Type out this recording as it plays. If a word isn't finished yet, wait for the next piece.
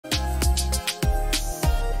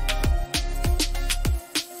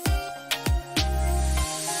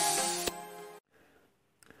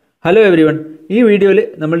Hello every one, ഈ വീഡിയോയിൽ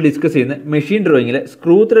നമ്മൾ ഡിസ്കസ് ചെയ്യുന്ന മെഷീൻ ഡ്രോയിങ്ങിലെ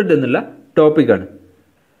സ്ക്രൂ ത്രെഡ് എന്നുള്ള ടോപ്പിക്കാണ്.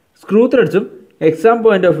 സ്ക്രൂ ത്രെഡ്സും എക്സാം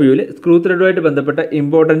പോയിന്റ് ഓഫ് വ്യൂവിൽ സ്ക്രൂ ത്രെഡുമായിട്ട് ബന്ധപ്പെട്ട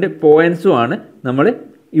ഇമ്പോർട്ടൻറ്റ് പോയിൻറ്സും ആണ് നമ്മൾ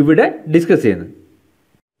ഇവിടെ ഡിസ്കസ് ചെയ്യുന്നത്.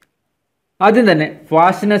 ആദ്യം തന്നെ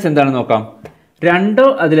ഫാസ്റ്റ്നെസ് എന്താണെന്ന് നോക്കാം. രണ്ടോ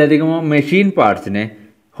അതിലധികമോ മെഷീൻ പാർട്സിനെ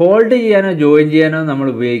ഹോൾഡ് ചെയ്യാനോ ജോയിൻ ചെയ്യാനോ നമ്മൾ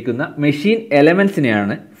ഉപയോഗിക്കുന്ന മെഷീൻ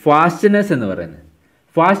എലമെൻസിനെയാണ് ഫാസ്റ്റ്നെസ് എന്ന് പറയുന്നത്.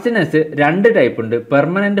 ഫാസ്റ്റ്നെസ് രണ്ട് ടൈപ്പ് ഉണ്ട്,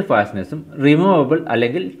 പെർമനൻറ്റ് ഫാസ്റ്റ്നെസ്സും റിമൂവബിൾ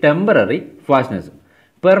അല്ലെങ്കിൽ ടെമ്പററി ഫാസ്റ്റ്നെസ്സും.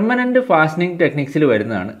 പെർമനൻറ്റ് ഫാസ്റ്റനിങ് ടെക്നിക്സിൽ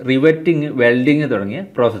വരുന്നതാണ് റിവറ്റിങ്, വെൽഡിങ് തുടങ്ങിയ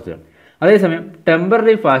പ്രോസസ്സുകൾ. അതേസമയം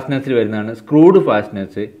ടെമ്പററി ഫാസ്റ്റ്നെസ്സിൽ വരുന്നതാണ് screwed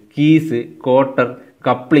fastness, keys, quarter,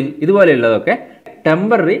 coupling ഇതുപോലെയുള്ളതൊക്കെ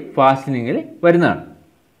temporary ഫാസ്റ്റനിങ്ങിൽ വരുന്നതാണ്.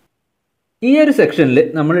 ഈ ഒരു സെക്ഷനിൽ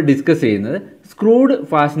നമ്മൾ ഡിസ്കസ് ചെയ്യുന്നത് സ്ക്രൂഡ്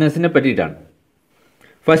ഫാസ്റ്റ്നെസ്സിനെ പറ്റിയിട്ടാണ്.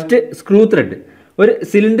 First, screw thread. ഒരു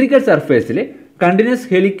സിലിണ്ടറിക്കൽ സർഫേസിൽ കണ്ടിന്യൂസ്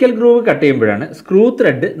ഹെലിക്കൽ ഗ്രൂവ് കട്ട് ചെയ്യുമ്പോഴാണ് സ്ക്രൂ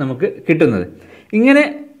ത്രെഡ് നമുക്ക് കിട്ടുന്നത്. ഇങ്ങനെ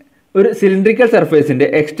ഒരു സിലിണ്ടറിക്കൽ സർഫേസിൻ്റെ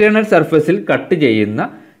എക്സ്റ്റേണൽ സർഫേസിൽ കട്ട് ചെയ്യുന്ന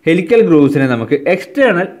ഹെലിക്കൽ ഗ്രൂവ്സിനെ നമുക്ക്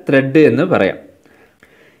എക്സ്റ്റേണൽ ത്രെഡ് എന്ന് പറയാം.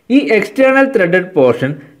 ഈ എക്സ്റ്റേണൽ ത്രെഡഡ്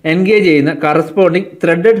പോർഷൻ എൻഗേജ് ചെയ്യുന്ന കറസ്പോണ്ടിങ്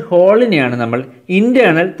ത്രെഡഡ് ഹോളിനെയാണ് നമ്മൾ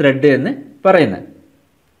ഇൻറ്റേർണൽ ത്രെഡ് എന്ന് പറയുന്നത്.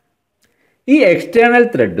 ഈ എക്സ്റ്റേണൽ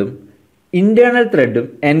ത്രെഡും ഇൻറ്റേർണൽ ത്രെഡും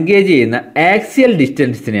എൻഗേജ് ചെയ്യുന്ന ആക്സിയൽ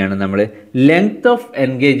ഡിസ്റ്റൻസിനെയാണ് നമ്മൾ ലെങ്ത് ഓഫ്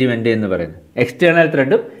എൻഗേജ്മെൻറ്റ് എന്ന് പറയുന്നത്. എക്സ്റ്റേണൽ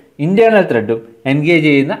ത്രെഡും ഇൻറ്റേർണൽ ത്രെഡും എൻഗേജ്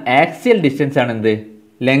ചെയ്യുന്ന ആക്സിയൽ ഡിസ്റ്റൻസ് ആണ് എന്ത്?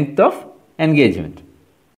 Length of engagement.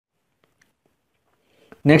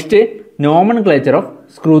 Next, nomenclature of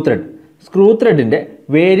screw thread. Screw ത്രെഡിൻ്റെ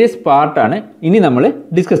വേരിയസ് പാർട്ടാണ് ഇനി നമ്മൾ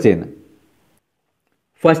ഡിസ്കസ് ചെയ്യുന്നത്.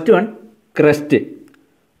 First one, crest.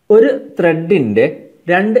 ഒരു ത്രെഡിൻ്റെ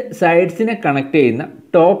രണ്ട് സൈഡ്സിനെ കണക്ട് ചെയ്യുന്ന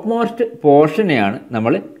ടോപ്പ് മോസ്റ്റ് പോർഷനെയാണ്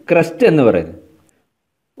നമ്മൾ ക്രസ്റ്റ് എന്ന് പറയുന്നത്.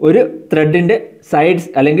 ഒരു ത്രെഡിൻ്റെ സൈഡ്സ്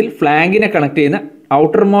അല്ലെങ്കിൽ ഫ്ലാങ്കിനെ കണക്ട് ചെയ്യുന്ന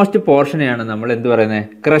ഔട്ടർ മോസ്റ്റ് പോർഷനെയാണ് നമ്മൾ എന്ത് പറയുന്നത്?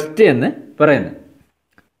 ക്രസ്റ്റ് എന്ന് പറയുന്നത്.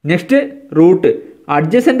 Next, root.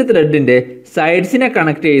 അഡ്ജസൻറ്റ് ത്രെഡിൻ്റെ സൈഡ്സിനെ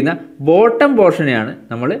കണക്ട് ചെയ്യുന്ന ബോട്ടം പോർഷനെയാണ്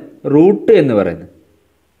നമ്മൾ റൂട്ട് എന്ന് പറയുന്നത്.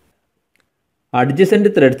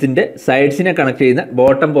 അഡ്ജസൻറ്റ് ത്രെഡ്സിൻ്റെ സൈഡ്സിനെ കണക്ട് ചെയ്യുന്ന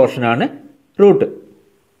ബോട്ടം പോർഷനാണ് റൂട്ട്.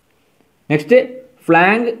 നെക്സ്റ്റ്,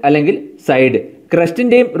 ഫ്ലാങ്ക് അല്ലെങ്കിൽ സൈഡ്.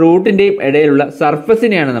 ക്രസ്റ്റിൻ്റെയും റൂട്ടിൻ്റെയും ഇടയിലുള്ള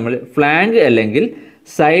സർഫസിനെയാണ് നമ്മൾ ഫ്ലാങ്ക് അല്ലെങ്കിൽ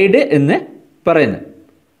സൈഡ് എന്ന് പറയുന്നത്.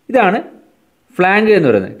 ഇതാണ് ഫ്ലാങ്ക് എന്ന്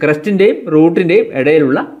പറയുന്നത്, ക്രസ്റ്റിൻ്റെയും റൂട്ടിൻ്റെയും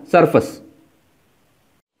ഇടയിലുള്ള surface.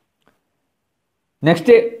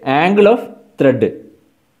 Next, angle of thread.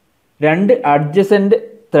 രണ്ട് അഡ്ജസൻറ്റ്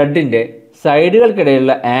ത്രെഡിൻ്റെ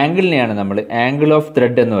സൈഡുകൾക്കിടയിലുള്ള ആംഗിളിനെയാണ് നമ്മൾ ആംഗിൾ ഓഫ്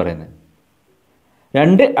ത്രെഡ് എന്ന് പറയുന്നത്.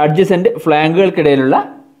 രണ്ട് adjacent ഫ്ലാങ്കുകൾക്കിടയിലുള്ള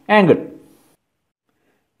angle.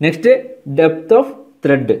 Next, depth of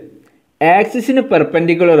thread. ആക്സിസിന്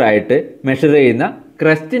perpendicular ആയിട്ട് മെഷർ ചെയ്യുന്ന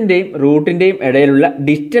ക്രസ്റ്റിൻ്റെയും റൂട്ടിൻ്റെയും ഇടയിലുള്ള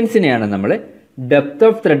ഡിസ്റ്റൻസിനെയാണ് നമ്മൾ ഡെപ്ത്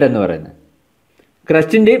ഓഫ് ത്രെഡ് എന്ന് പറയുന്നത്.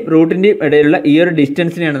 ക്രസ്റ്റിൻ്റെയും റൂട്ടിൻ്റെയും ഇടയിലുള്ള ഈ ഒരു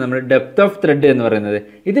ഡിസ്റ്റൻസിനെയാണ് നമ്മൾ ഡെപ്ത് ഓഫ് ത്രെഡ് എന്ന് പറയുന്നത്.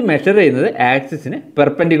 ഇത് മെഷർ ചെയ്യുന്നത് ആക്സിസിന്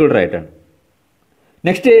പെർപെൻഡിക്കുലർ ആയിട്ടാണ്.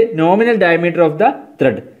 Next, nominal diameter of the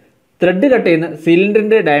thread. Thread cut ചെയ്യുന്ന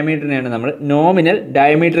സിലിണ്ടറിൻ്റെ ഡയമീറ്ററിനെയാണ് നമ്മൾ നോമിനൽ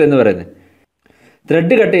ഡയമീറ്റർ എന്ന് പറയുന്നത്.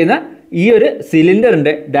 ത്രെഡ് കട്ട് ചെയ്യുന്ന ഈ ഒരു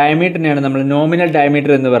സിലിണ്ടറിൻ്റെ ഡയമീറ്ററിനെയാണ് നമ്മൾ നോമിനൽ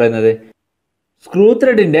ഡയമീറ്റർ എന്ന് പറയുന്നത്. സ്ക്രൂ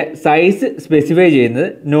ത്രെഡിൻ്റെ സൈസ് സ്പെസിഫൈ ചെയ്യുന്നത്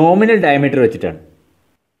നോമിനൽ ഡയമീറ്റർ വെച്ചിട്ടാണ്.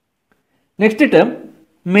 Next term,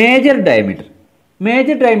 major diameter.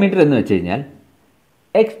 Major diameter എന്ന് വെച്ച് കഴിഞ്ഞാൽ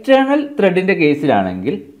എക്സ്റ്റേണൽ ത്രെഡിൻ്റെ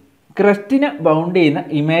കേസിലാണെങ്കിൽ ക്രസ്റ്റിനെ ബൗണ്ട് ചെയ്യുന്ന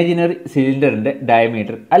ഇമാജിനറി സിലിണ്ടറിൻ്റെ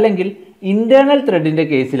ഡയമീറ്റർ, അല്ലെങ്കിൽ ഇൻറ്റേർണൽ ത്രെഡിൻ്റെ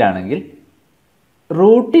കേസിലാണെങ്കിൽ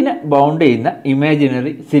റൂട്ടിനെ ബൗണ്ട് ചെയ്യുന്ന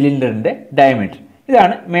ഇമാജിനറി സിലിണ്ടറിൻ്റെ ഡയമീറ്റർ.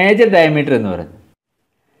 ഇതാണ് മേജർ ഡയമീറ്റർ എന്ന് പറയുന്നത്.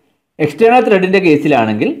 എക്സ്റ്റേണൽ ത്രെഡിൻ്റെ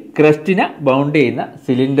കേസിലാണെങ്കിൽ ക്രസ്റ്റിനെ ബൗണ്ട് ചെയ്യുന്ന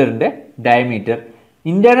സിലിണ്ടറിൻ്റെ ഡയമീറ്റർ,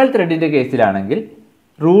 ഇൻറ്റേർണൽ ത്രെഡിൻ്റെ കേസിലാണെങ്കിൽ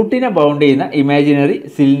റൂട്ടിനെ ബൗണ്ട് ചെയ്യുന്ന ഇമാജിനറി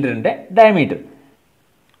സിലിണ്ടറിൻ്റെ ഡയമീറ്റർ.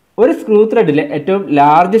 ഒരു സ്ക്രൂ ത്രെഡിലെ ഏറ്റവും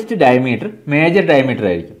ലാർജസ്റ്റ് ഡയമീറ്റർ മേജർ ഡയമീറ്റർ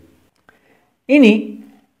ആയിരിക്കും. ഇനി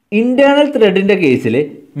ഇൻറ്റേർണൽ ത്രെഡിൻ്റെ കേസിൽ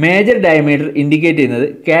മേജർ ഡയമീറ്റർ ഇൻഡിക്കേറ്റ് ചെയ്യുന്നത്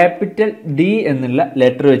ക്യാപിറ്റൽ ഡി എന്നുള്ള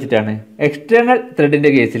ലെറ്റർ വെച്ചിട്ടാണ്. എക്സ്റ്റേണൽ ത്രെഡിൻ്റെ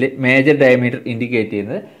കേസിൽ മേജർ ഡയമീറ്റർ ഇൻഡിക്കേറ്റ്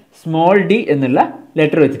ചെയ്യുന്നത് സ്മോൾ ഡി എന്നുള്ള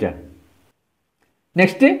ലെറ്റർ വെച്ചിട്ടാണ്.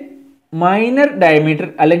 നെക്സ്റ്റ്, മൈനർ ഡയമീറ്റർ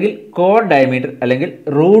അല്ലെങ്കിൽ കോർ ഡയമീറ്റർ അല്ലെങ്കിൽ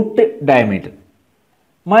റൂട്ട് ഡയമീറ്റർ.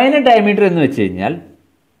 മൈനർ ഡയമീറ്റർ എന്ന് വെച്ച് കഴിഞ്ഞാൽ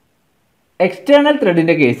എക്സ്റ്റേണൽ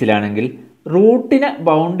ത്രെഡിൻ്റെ കേസിലാണെങ്കിൽ റൂട്ടിനെ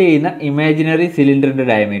ബൗണ്ട് ചെയ്യുന്ന ഇമാജിനറി സിലിണ്ടറിൻ്റെ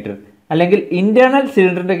ഡയമീറ്റർ, അല്ലെങ്കിൽ ഇൻറ്റേർണൽ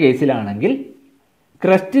സിലിണ്ടറിൻ്റെ കേസിലാണെങ്കിൽ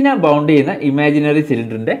ക്രസ്റ്റിനെ ബൗണ്ട് ചെയ്യുന്ന ഇമാജിനറി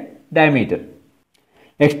സിലിണ്ടറിൻ്റെ ഡയമീറ്റർ.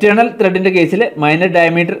 എക്സ്റ്റേണൽ ത്രെഡിൻ്റെ കേസിൽ മൈനർ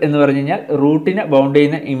ഡയമീറ്റർ എന്ന് പറഞ്ഞു കഴിഞ്ഞാൽ റൂട്ടിനെ ബൗണ്ട്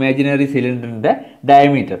ചെയ്യുന്ന ഇമാജിനറി സിലിണ്ടറിൻ്റെ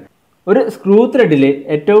ഡയമീറ്റർ. ഒരു സ്ക്രൂ ത്രെഡിലെ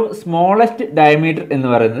ഏറ്റവും സ്മോളസ്റ്റ് ഡയമീറ്റർ എന്ന്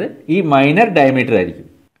പറയുന്നത് ഈ മൈനർ ഡയമീറ്റർ ആയിരിക്കും.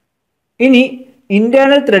 ഇനി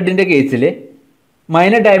ഇൻറ്റേർണൽ ത്രെഡിൻ്റെ കേസിൽ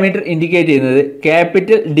മൈനർ ഡയമീറ്റർ ഇൻഡിക്കേറ്റ് ചെയ്യുന്നത്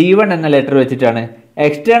ക്യാപിറ്റൽ D1 എന്ന ലെറ്റർ വെച്ചിട്ടാണ്.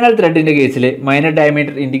 എക്സ്റ്റേണൽ ത്രെഡിൻ്റെ കേസിൽ മൈനർ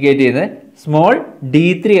ഡയമീറ്റർ ഇൻഡിക്കേറ്റ് ചെയ്യുന്നത് സ്മോൾ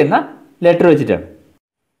d3 എന്ന ലെറ്റർ വെച്ചിട്ടാണ്.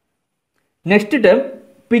 Next term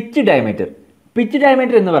pitch diameter. Pitch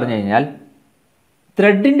diameter എന്ന് പറഞ്ഞു കഴിഞ്ഞാൽ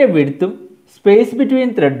ത്രെഡിൻ്റെ വിഡ്ത്തും സ്പേസ് ബിറ്റ്വീൻ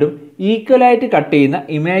ത്രെഡും ഈക്വലായിട്ട് കട്ട് ചെയ്യുന്ന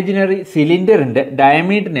ഇമാജിനറി സിലിണ്ടറിൻ്റെ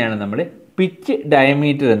ഡയമീറ്ററിനെയാണ് നമ്മൾ പിച്ച്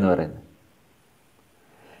ഡയമീറ്റർ എന്ന് പറയുന്നത്.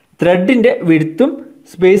 ത്രെഡിൻ്റെ വിഡ്ത്തും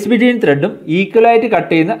സ്പേസ് ബിറ്റ്വീൻ ത്രെഡും ഈക്വലായിട്ട്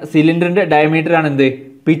കട്ട് ചെയ്യുന്ന സിലിണ്ടറിൻ്റെ ഡയമീറ്റർ ആണ് എന്ത്?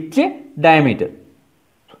 Pitch diameter.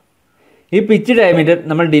 ഈ പിച്ച് ഡയമീറ്റർ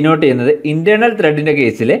നമ്മൾ ഡിനോട്ട് ചെയ്യുന്നത് ഇന്റേണൽ ത്രെഡിൻ്റെ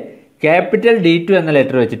കേസിൽ ക്യാപിറ്റൽ D2 എന്ന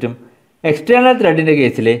ലെറ്റർ വെച്ചിട്ടും എക്സ്റ്റേണൽ ത്രെഡിൻ്റെ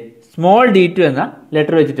കേസിൽ സ്മോൾ d2 എന്ന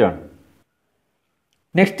ലെറ്റർ വെച്ചിട്ടുമാണ്.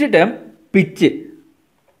 Next term pitch.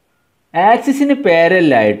 ആക്സിസിന്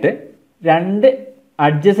പാരലായിട്ട് രണ്ട്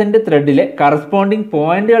അഡ്ജസൻറ്റ് ത്രെഡിലെ കറസ്പോണ്ടിങ്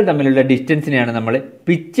പോയിന്റുകൾ തമ്മിലുള്ള ഡിസ്റ്റൻസിനെയാണ് നമ്മൾ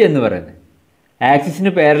പിച്ച് എന്ന് പറയുന്നത്.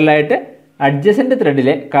 ആക്സിസിന് പാരലായിട്ട് അഡ്ജസൻറ്റ്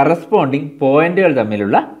ത്രെഡിലെ കറസ്പോണ്ടിങ് പോയിന്റുകൾ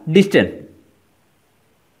തമ്മിലുള്ള ഡിസ്റ്റൻസ്.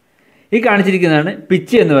 ഈ കാണിച്ചിരിക്കുന്നതാണ്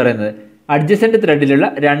പിച്ച് എന്ന് പറയുന്നത്. അഡ്ജസൻറ്റ് ത്രെഡിലുള്ള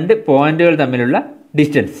രണ്ട് പോയിന്റുകൾ തമ്മിലുള്ള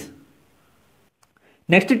ഡിസ്റ്റൻസ്.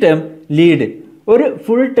 Next term lead. ഒരു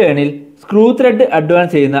ഫുൾ ടേണിൽ സ്ക്രൂ ത്രെഡ്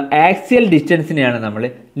അഡ്വാൻസ് ചെയ്യുന്ന ആക്സിയൽ ഡിസ്റ്റൻസിനെയാണ് നമ്മൾ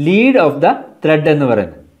ലീഡ് ഓഫ് ദ ത്രെഡ് എന്ന്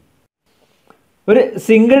പറയുന്നത്. ഒരു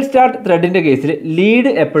സിംഗിൾ സ്റ്റാർട്ട് ത്രെഡിൻ്റെ കേസിൽ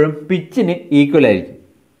ലീഡ് എപ്പോഴും പിച്ചിന് ഈക്വൽ ആയിരിക്കും.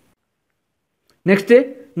 നെക്സ്റ്റ്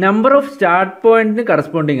നമ്പർ ഓഫ് സ്റ്റാർട്ട് പോയിന്റിന്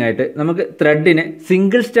കറസ്പോണ്ടിങ് ആയിട്ട് നമുക്ക് ത്രെഡിനെ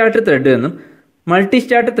സിംഗിൾ സ്റ്റാർട്ട് ത്രെഡ് എന്നും മൾട്ടി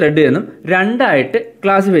സ്റ്റാർട്ട് ത്രെഡ് എന്നും രണ്ടായിട്ട്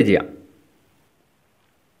ക്ലാസിഫൈ ചെയ്യാം.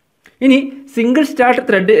 ഇനി സിംഗിൾ സ്റ്റാർട്ട്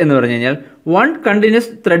ത്രെഡ് എന്ന് പറഞ്ഞു കഴിഞ്ഞാൽ വൺ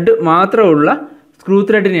കണ്ടിന്യൂസ് ത്രെഡ് മാത്രമുള്ള സ്ക്രൂ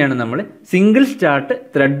ത്രെഡിനെയാണ് നമ്മൾ സിംഗിൾ സ്റ്റാർട്ട്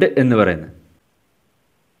ത്രെഡ് എന്ന് പറയുന്നത്.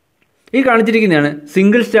 ഈ കാണിച്ചിരിക്കുന്നതാണ്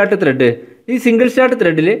സിംഗിൾ സ്റ്റാർട്ട് ത്രെഡ്. ഈ single start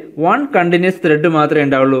ത്രെഡിൽ one continuous thread മാത്രമേ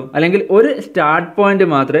ഉണ്ടാവുള്ളൂ, അല്ലെങ്കിൽ ഒരു സ്റ്റാർട്ട് പോയിന്റ്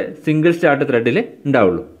മാത്രമേ സിംഗിൾ സ്റ്റാർട്ട് ത്രെഡിൽ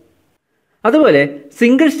ഉണ്ടാവുള്ളൂ. അതുപോലെ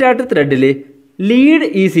single start ത്രെഡിൽ lead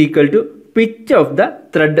is equal to pitch of the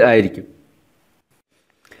thread ആയിരിക്കും.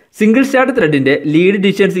 സിംഗിൾ സ്റ്റാർട്ട് ത്രെഡിൻ്റെ lead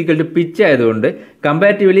distance equal to pitch ആയതുകൊണ്ട്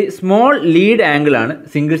കമ്പാരിറ്റീവ്ലി സ്മോൾ ലീഡ് ആംഗിൾ ആണ്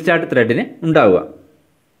സിംഗിൾ സ്റ്റാർട്ട് ത്രെഡിന് ഉണ്ടാവുക.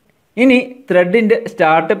 ഇനി ത്രെഡിൻ്റെ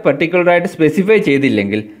സ്റ്റാർട്ട് പെർട്ടിക്കുലറായിട്ട് സ്പെസിഫൈ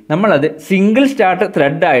ചെയ്തില്ലെങ്കിൽ നമ്മളത് സിംഗിൾ സ്റ്റാർട്ട്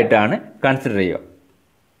ത്രെഡ് ആയിട്ടാണ് കൺസിഡർ ചെയ്യുക.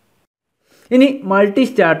 ഇനി മൾട്ടി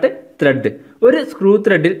സ്റ്റാർട്ട് ത്രെഡ്. ഒരു സ്ക്രൂ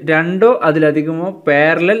ത്രെഡിൽ രണ്ടോ അതിലധികമോ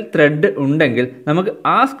പാരലൽ ത്രെഡ് ഉണ്ടെങ്കിൽ നമുക്ക്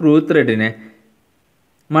ആ സ്ക്രൂ ത്രെഡിനെ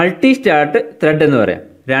മൾട്ടി സ്റ്റാർട്ട് ത്രെഡ് എന്ന് പറയാം.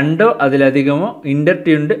 രണ്ടോ അതിലധികമോ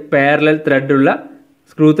ഇൻ്റർട്യൂൺഡ് പാരലൽ ത്രെഡുള്ള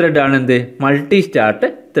സ്ക്രൂ ത്രെഡാണ് എന്ത്? Multi start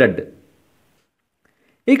thread.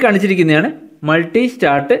 ഈ കാണിച്ചിരിക്കുന്നതാണ് മൾട്ടി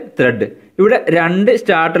സ്റ്റാർട്ട് ത്രെഡ്. ഇവിടെ രണ്ട്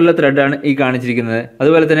സ്റ്റാർട്ടുള്ള ത്രെഡാണ് ഈ കാണിച്ചിരിക്കുന്നത്.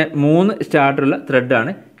 അതുപോലെ തന്നെ 3 സ്റ്റാർട്ടുള്ള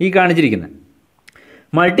ത്രെഡാണ് ഈ കാണിച്ചിരിക്കുന്നത്.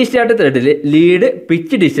 Multi start ത്രെഡിൽ lead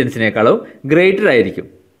pitch ഡിസ്റ്റൻസിനേക്കാളും greater ആയിരിക്കും.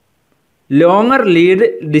 ലോങ്ങർ ലീഡ്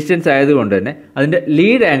ഡിസ്റ്റൻസ് ആയതുകൊണ്ട് തന്നെ അതിൻ്റെ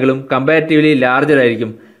ലീഡ് ആംഗിളും കമ്പാരിറ്റീവ്ലി ലാർജർ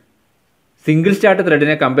ആയിരിക്കും. സിംഗിൾ സ്റ്റാർട്ട്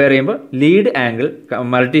ത്രെഡിനെ കമ്പയർ ചെയ്യുമ്പോൾ lead angle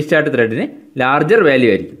multi start ത്രെഡിന് larger value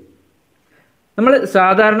ആയിരിക്കും. നമ്മൾ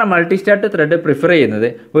സാധാരണ മൾട്ടി സ്റ്റാർട്ട് ത്രെഡ് പ്രിഫർ ചെയ്യുന്നത്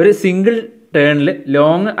ഒരു സിംഗിൾ ടേണിൽ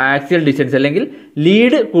ലോങ് ആക്സിയൽ ഡിസ്റ്റൻസ് അല്ലെങ്കിൽ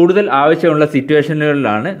ലീഡ് കൂടുതൽ ആവശ്യമുള്ള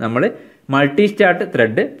സിറ്റുവേഷനുകളിലാണ് നമ്മൾ മൾട്ടി സ്റ്റാർട്ട്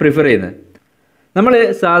ത്രെഡ് പ്രിഫർ ചെയ്യുന്നത്. നമ്മൾ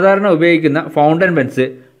സാധാരണ ഉപയോഗിക്കുന്ന fountain Pence,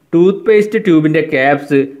 tooth paste ട്യൂബിൻ്റെ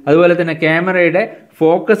caps, അതുപോലെ തന്നെ ക്യാമറയുടെ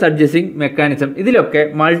ഫോക്കസ് അഡ്ജസ്റ്റിംഗ് മെക്കാനിസം, ഇതിലൊക്കെ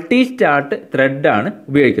മൾട്ടി സ്റ്റാർട്ട് ത്രെഡാണ്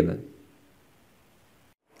ഉപയോഗിക്കുന്നത്.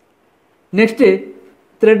 നെക്സ്റ്റ്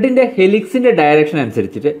ത്രെഡിൻ്റെ ഹെലിക്സിൻ്റെ ഡയറക്ഷൻ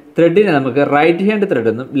അനുസരിച്ചിട്ട് ത്രെഡിനെ നമുക്ക് റൈറ്റ് ഹാൻഡ് ത്രെഡ്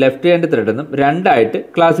എന്നും ലെഫ്റ്റ് ഹാൻഡ് ത്രെഡ് എന്നും രണ്ടായിട്ട്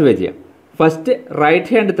ക്ലാസിഫൈ ചെയ്യാം. First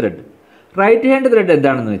right hand thread. Right hand thread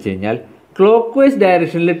എന്താണെന്ന് വെച്ച് കഴിഞ്ഞാൽ ക്ലോക്ക് വൈസ്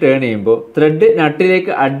ഡയറക്ഷനിൽ ടേൺ ചെയ്യുമ്പോൾ ത്രെഡ്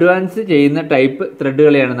നട്ടിലേക്ക് അഡ്വാൻസ് ചെയ്യുന്ന ടൈപ്പ്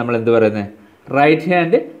ത്രെഡുകളെയാണ് നമ്മൾ എന്ത് പറയുന്നത്? റൈറ്റ്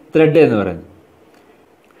ഹാൻഡ് ത്രെഡ് എന്ന് പറയുന്നത്.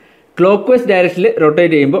 ക്ലോക്ക് വൈസ് ഡയറക്ഷനിൽ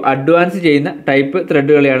റൊട്ടേറ്റ് ചെയ്യുമ്പോൾ അഡ്വാൻസ് ചെയ്യുന്ന ടൈപ്പ്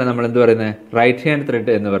ത്രെഡുകളെയാണ് നമ്മൾ എന്ത് പറയുന്നത്? റൈറ്റ് ഹാൻഡ്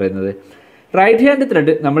ത്രെഡ് എന്ന് പറയുന്നത്. റൈറ്റ് ഹാൻഡ്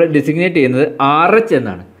ത്രെഡ് നമ്മൾ ഡിസിഗ്നേറ്റ് ചെയ്യുന്നത് RH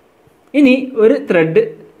എന്നാണ്. ഇനി ഒരു ത്രെഡ്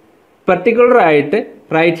പർട്ടിക്കുലറായിട്ട്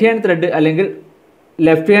റൈറ്റ് ഹാൻഡ് ത്രെഡ് അല്ലെങ്കിൽ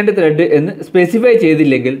ലെഫ്റ്റ് ഹാൻഡ് ത്രെഡ് എന്ന് സ്പെസിഫൈ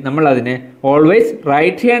ചെയ്തില്ലെങ്കിൽ നമ്മൾ അതിനെ ഓൾവേസ്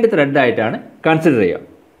റൈറ്റ് ഹാൻഡ് ത്രെഡ് ആയിട്ടാണ് കൺസിഡർ ചെയ്യുക.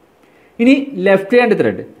 ഇനി left hand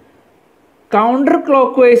thread counter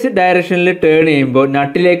clock vice ഡയറക്ഷനിൽ ടേൺ ചെയ്യുമ്പോൾ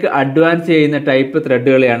നട്ടിലേക്ക് അഡ്വാൻസ് ചെയ്യുന്ന ടൈപ്പ്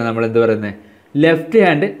ത്രെഡുകളെയാണ് നമ്മൾ എന്ത് പറയുന്നത്? ലെഫ്റ്റ്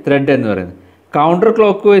ഹാൻഡ് ത്രെഡ് എന്ന് പറയുന്നത്. കൗണ്ടർ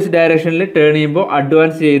ക്ലോക്ക് വൈസ് ഡയറക്ഷനിൽ ടേൺ ചെയ്യുമ്പോൾ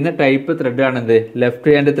അഡ്വാൻസ് ചെയ്യുന്ന type ത്രെഡാണെന്ത്?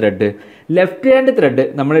 Left hand thread. Left hand thread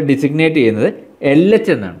നമ്മൾ ഡിസിഗ്നേറ്റ് ചെയ്യുന്നത് LH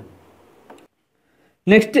എന്നാണ്.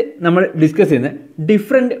 നെക്സ്റ്റ് നമ്മൾ ഡിസ്കസ് ചെയ്യുന്നത്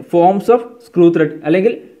different forms of screw thread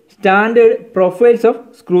അല്ലെങ്കിൽ സ്റ്റാൻഡേർഡ് പ്രൊഫൈൽസ് ഓഫ്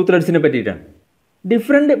സ്ക്രൂ ത്രെഡ്സിനെ പറ്റിയിട്ടാണ്.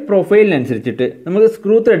 ഡിഫറെൻറ്റ് പ്രൊഫൈലിനനുസരിച്ചിട്ട് നമുക്ക്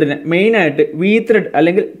സ്ക്രൂ ത്രെഡിനെ മെയിനായിട്ട് V ത്രെഡ്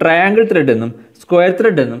അല്ലെങ്കിൽ ട്രയാങ്കിൾ ത്രെഡ് എന്നും സ്ക്വയർ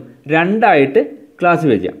ത്രെഡ് എന്നും രണ്ടായിട്ട്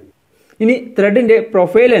ക്ലാസിഫൈ ചെയ്യാം. ഇനി ത്രെഡിൻ്റെ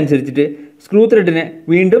പ്രൊഫൈൽ അനുസരിച്ചിട്ട് സ്ക്രൂ ത്രെഡിനെ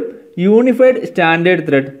വീണ്ടും unified standard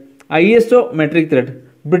thread, ISO metric thread,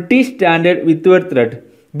 British standard വിത്ത്വർത്ത് thread,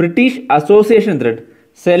 British association thread,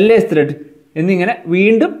 sellers thread എന്നിങ്ങനെ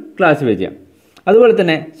വീണ്ടും ക്ലാസിഫൈ ചെയ്യാം. അതുപോലെ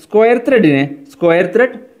തന്നെ square ത്രെഡിനെ square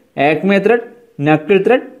thread, ആക്മേ thread, knuckle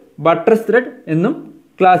thread, buttress thread എന്നും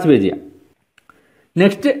ക്ലാസിഫൈ ചെയ്യാം.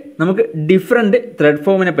 നെക്സ്റ്റ് നമുക്ക് ഡിഫറെൻറ്റ് ത്രെഡ്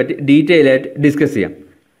ഫോമിനെ പറ്റി ഡീറ്റെയിൽ ആയിട്ട് ഡിസ്കസ് ചെയ്യാം.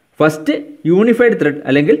 ഫസ്റ്റ് യൂണിഫൈഡ് ത്രെഡ്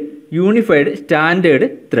അല്ലെങ്കിൽ യൂണിഫൈഡ് സ്റ്റാൻഡേർഡ്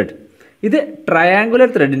ത്രെഡ്. ഇത് ട്രയാങ്കുലർ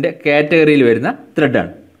ത്രെഡിൻ്റെ കാറ്റഗറിയിൽ വരുന്ന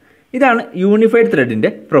ത്രെഡാണ്. ഇതാണ് യൂണിഫൈഡ് ത്രെഡിൻ്റെ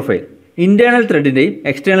പ്രൊഫൈൽ. ഇൻറ്റേർണൽ ത്രെഡിൻ്റെയും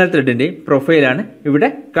എക്സ്റ്റേണൽ ത്രെഡിൻ്റെയും പ്രൊഫൈലാണ് ഇവിടെ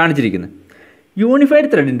കാണിച്ചിരിക്കുന്നത്. യൂണിഫൈഡ്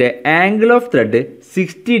ത്രെഡിൻ്റെ ആംഗിൾ ഓഫ് ത്രെഡ്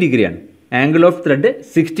 60 ഡിഗ്രിയാണ്. ആംഗിൾ ഓഫ് ത്രെഡ്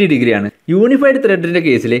 60 ഡിഗ്രിയാണ്. യൂണിഫൈഡ് ത്രെഡിൻ്റെ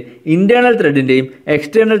കേസിൽ ഇൻറ്റേർണൽ ത്രെഡിൻ്റെയും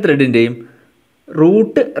എക്സ്റ്റേണൽ ത്രെഡിൻ്റെയും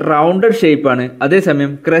റൂട്ട് റൗണ്ടഡ് ഷേപ്പാണ്.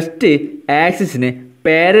 അതേസമയം ക്രസ്റ്റ് ആക്സിസിന്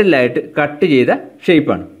പാരലായിട്ട് കട്ട് ചെയ്ത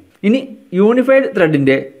ഷേപ്പാണ്. ഇനി യൂണിഫൈഡ്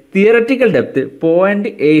ത്രെഡിൻ്റെ തിയററ്റിക്കൽ ഡെപ്ത്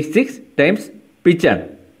 0.86 ടൈംസ് പിച്ചാണ്.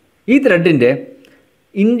 ഈ ത്രെഡിൻ്റെ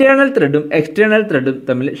ഇൻറ്റേർണൽ ത്രെഡും എക്സ്റ്റേണൽ ത്രെഡും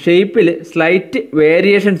തമ്മിൽ ഷേപ്പിൽ സ്ലൈറ്റ്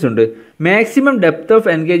വേരിയേഷൻസ് ഉണ്ട്. Maximum depth of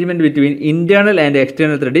engagement between internal and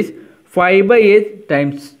external thread is 5/8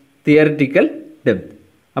 times theoretical depth.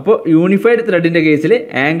 അപ്പോൾ യൂണിഫൈഡ് ത്രെഡിൻ്റെ കേസിൽ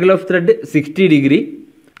angle of thread 60 degree,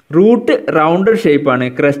 root rounded ഷേപ്പാണ്,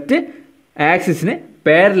 ക്രസ്റ്റ് ആക്സിസിന്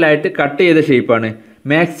പാരലായിട്ട് കട്ട് ചെയ്ത ഷേപ്പാണ്.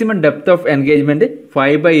 Maximum depth of engagement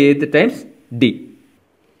 5/8 times D.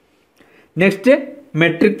 Next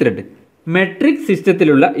metric thread. Metric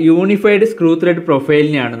സിസ്റ്റത്തിലുള്ള unified screw thread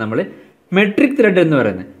പ്രൊഫൈലിനെയാണ് നമ്മൾ metric thread എന്ന്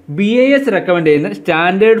പറയുന്നത്. BIS റെക്കമെൻഡ് ചെയ്യുന്ന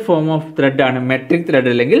standard form of ത്രെഡാണ് metric thread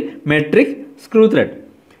അല്ലെങ്കിൽ മെട്രിക് സ്ക്രൂ ത്രെഡ്.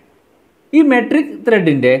 ഈ മെട്രിക്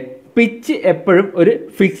ത്രെഡിൻ്റെ പിച്ച് എപ്പോഴും ഒരു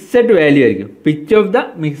ഫിക്സഡ് വാല്യൂ ആയിരിക്കും. Pitch of the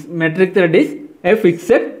metric thread is A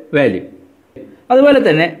fixed value. അതുപോലെ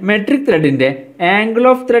തന്നെ മെട്രിക് ത്രെഡിൻ്റെ ആംഗിൾ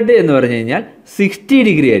ഓഫ് ത്രെഡ് എന്ന് പറഞ്ഞു കഴിഞ്ഞാൽ 60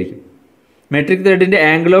 ഡിഗ്രി ആയിരിക്കും. മെട്രിക് ത്രെഡിൻ്റെ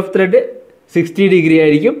ആംഗിൾ ഓഫ് ത്രെഡ് 60 ഡിഗ്രി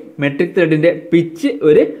ആയിരിക്കും. മെട്രിക് ത്രെഡിൻ്റെ പിച്ച്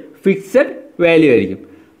ഒരു ഫിക്സഡ് വാല്യൂ ആയിരിക്കും.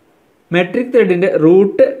 മെട്രിക് ത്രെഡിൻ്റെ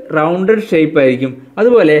റൂട്ട് റൗണ്ടഡ് ഷേപ്പ് ആയിരിക്കും.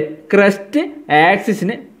 അതുപോലെ ക്രസ്റ്റ്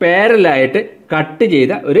ആക്സിസിന് പാരലായിട്ട് കട്ട്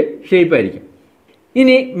ചെയ്ത ഒരു ഷേപ്പ് ആയിരിക്കും.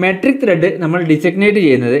 ഇനി മെട്രിക് ത്രെഡ് നമ്മൾ ഡിസിഗ്നേറ്റ്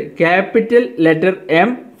ചെയ്യുന്നത് capital letter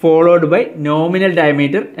M followed by nominal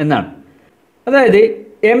diameter എന്നാണ്. അതായത്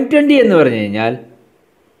M20 എന്ന് പറഞ്ഞു കഴിഞ്ഞാൽ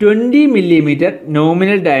 20 മില്ലിമീറ്റർ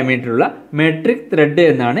നോമിനൽ ഡയമീറ്ററുള്ള മെട്രിക് ത്രെഡ്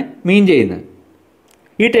എന്നാണ് മീൻ ചെയ്യുന്നത്.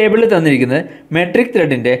 ഈ ടേബിളിൽ തന്നിരിക്കുന്നത് മെട്രിക്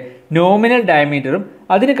ത്രെഡിൻ്റെ നോമിനൽ ഡയമീറ്ററും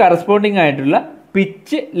അതിന് കറസ്പോണ്ടിങ് ആയിട്ടുള്ള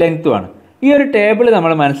പിച്ച് ലെങ്ത്തുമാണ്. ഈ ഒരു ടേബിൾ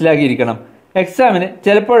നമ്മൾ മനസ്സിലാക്കിയിരിക്കണം. എക്സാമിന്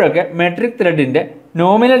ചിലപ്പോഴൊക്കെ മെട്രിക് ത്രെഡിൻ്റെ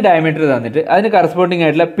നോമിനൽ ഡയമീറ്റർ തന്നിട്ട് അതിന് കറസ്പോണ്ടിങ്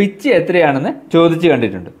ആയിട്ടുള്ള പിച്ച് എത്രയാണെന്ന് ചോദിച്ച്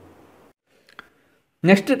കണ്ടിട്ടുണ്ട്.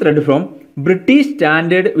 Next thread from British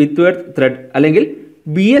standard വിത്ത്വർത്ത് thread അല്ലെങ്കിൽ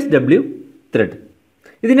BSW ത്രെഡ്.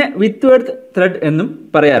 ഇതിനെ വിത്ത്വർത്ത് ത്രെഡ് എന്നും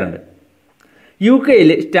പറയാറുണ്ട്. UK-യിൽ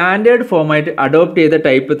സ്റ്റാൻഡേർഡ് ഫോമായിട്ട് അഡോപ്റ്റ് ചെയ്ത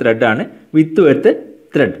ടൈപ്പ് ത്രെഡാണ് വിത്ത്വർത്ത്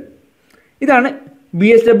ത്രെഡ്. ഇതാണ്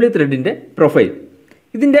BSW ത്രെഡിൻ്റെ പ്രൊഫൈൽ.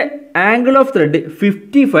 ഇതിൻ്റെ ആംഗിൾ ഓഫ് ത്രെഡ്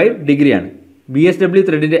 55 ഡിഗ്രിയാണ്. BSW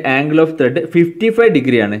ത്രെഡിൻ്റെ ആംഗിൾ ഓഫ് ത്രെഡ് 55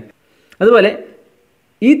 ഡിഗ്രിയാണ്. അതുപോലെ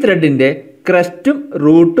ഈ ത്രെഡിൻ്റെ ക്രസ്റ്റും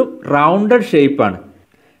റൂട്ടും റൗണ്ടഡ് ഷേപ്പാണ്.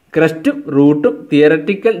 ക്രസ്റ്റും റൂട്ടും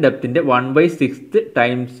തിയററ്റിക്കൽ ഡെപ്തിൻ്റെ 1/6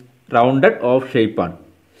 ടൈംസ് റൗണ്ടഡ് ഓഫ് ഷേപ്പാണ്.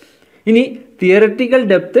 ഇനി തിയററ്റിക്കൽ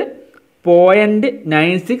ഡെപ്ത്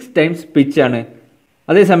 0.96 ടൈംസ് പിച്ചാണ്.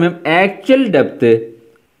 അതേസമയം ആക്ച്വൽ ഡെപ്ത്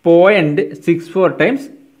 0.64 ടൈംസ്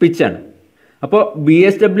പിച്ചാണ്. അപ്പോൾ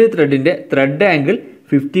BSW ത്രെഡിൻ്റെ ത്രെഡ് ആംഗിൾ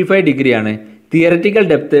 55 ഡിഗ്രിയാണ്. Theoretical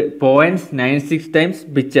depth 0.96 times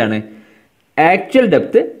പിച്ചാണ്. Actual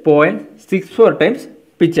depth 0.64 times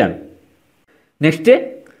പിച്ചാണ്. Next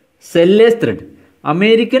sellers thread.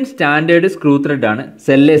 American standard screw ത്രെഡാണ്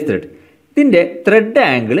sellers thread. ഇതിൻ്റെ ത്രെഡ്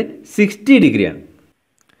ആംഗിൾ 60 ഡിഗ്രിയാണ്.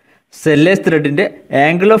 സെല്ലേഴ്സ് ത്രെഡിൻ്റെ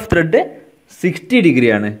ആംഗിൾ ഓഫ് ത്രെഡ് 60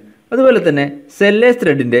 ഡിഗ്രിയാണ്. അതുപോലെ തന്നെ സെല്ലേഴ്സ്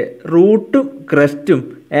ത്രെഡിൻ്റെ റൂട്ടും ക്രസ്റ്റും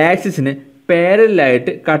ആക്സിസിന്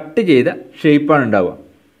പാരലായിട്ട് കട്ട് ചെയ്ത ഷേപ്പാണ് ഉണ്ടാവുക.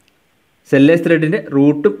 സെല്ലേഴ്സ് ത്രെഡിൻ്റെ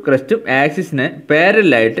റൂട്ടും ക്രസ്റ്റും ആക്സിസിനെ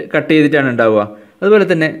പാരലായിട്ട് കട്ട് ചെയ്തിട്ടാണ് ഉണ്ടാവുക. അതുപോലെ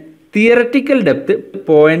തന്നെ theoretical depth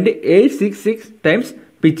 0.866 times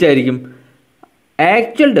പിച്ചായിരിക്കും.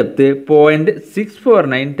 Actual depth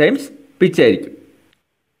 0.649 times പിച്ചായിരിക്കും.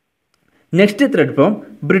 Next thread form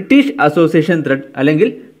British association thread അല്ലെങ്കിൽ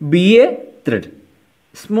BA ത്രെഡ്.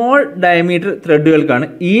 സ്മോൾ ഡയമീറ്റർ ത്രെഡുകൾക്കാണ്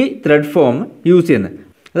ഈ ത്രെഡ് ഫോം യൂസ് ചെയ്യുന്നത്.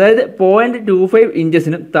 അതായത് 0.25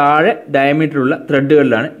 ഇഞ്ചസിനും താഴെ ഡയമീറ്ററുള്ള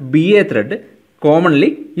ത്രെഡുകളിലാണ് BA ത്രെഡ് കോമൺലി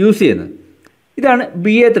യൂസ് ചെയ്യുന്നത്. ഇതാണ്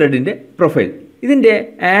BA ത്രെഡിൻ്റെ പ്രൊഫൈൽ. ഇതിൻ്റെ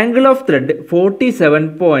ആംഗിൾ ഓഫ് ത്രെഡ്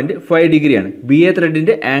 47.5 ഡിഗ്രിയാണ്. BA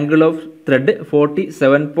ത്രെഡിൻ്റെ ആംഗിൾ ഓഫ് ത്രെഡ്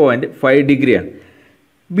 47.5 ഡിഗ്രിയാണ്.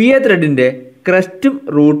 BA ത്രെഡിൻ്റെ ക്രസ്റ്റും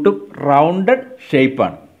റൂട്ടും റൗണ്ടഡ്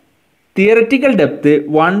ഷേപ്പാണ്. Theoretical depth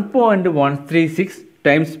 1.136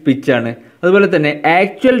 times പിച്ചാണ്. അതുപോലെ തന്നെ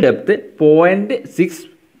ആക്ച്വൽ ഡെപ്ത് 0.6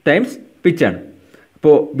 ടൈംസ് പിച്ചാണ്.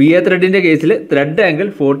 അപ്പോൾ BA ത്രെഡിൻ്റെ കേസിൽ ത്രെഡ് ആംഗിൾ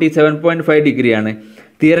 47.5 ഡിഗ്രിയാണ്.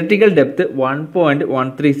 Theoretical depth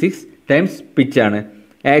 1.136 times പിച്ചാണ്.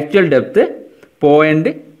 Actual depth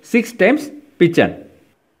 0.6 times പിച്ചാണ്.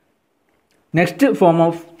 Next form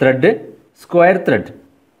of thread square thread.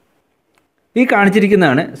 ഈ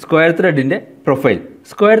കാണിച്ചിരിക്കുന്നതാണ് സ്ക്വയർ ത്രെഡിൻ്റെ പ്രൊഫൈൽ.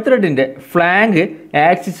 സ്ക്വയർ ത്രെഡിൻ്റെ ഫ്ലാങ്ക്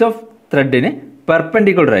ആക്സിസ് ഓഫ് ത്രെഡിന്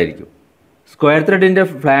പെർപെൻഡിക്കുലർ ആയിരിക്കും. സ്ക്വയർ ത്രെഡിൻ്റെ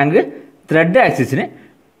ഫ്ലാങ്ക് ത്രെഡ് ആക്സിസിന്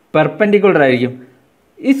പെർപെൻഡിക്കുലർ ആയിരിക്കും.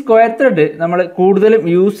 ഈ സ്ക്വയർ ത്രെഡ് നമ്മൾ കൂടുതലും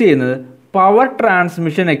യൂസ് ചെയ്യുന്നത് പവർ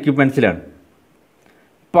ട്രാൻസ്മിഷൻ എക്യുപ്മെൻറ്റ്സിലാണ്.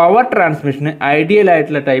 പവർ ട്രാൻസ്മിഷന് ഐഡിയൽ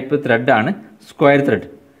ആയിട്ടുള്ള type ത്രെഡാണ് square thread.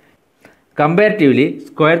 Comparatively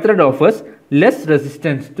square thread offers less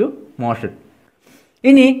resistance to motion.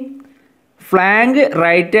 ഇനി flank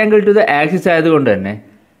right angle two the axis ആയതുകൊണ്ട് തന്നെ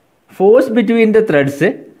force between the threads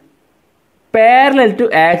parallel to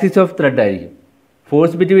axis of thread ആയിരിക്കും.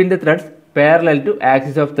 Force between the threads parallel to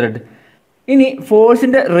axis of thread. ഇനി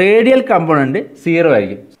ഫോഴ്സിൻ്റെ radial component 0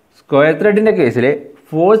 ആയിരിക്കും. Square ത്രെഡിൻ്റെ കേസിൽ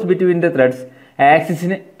force between the threads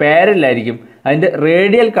ആക്സിസിന് parallel ആയിരിക്കും. അതിൻ്റെ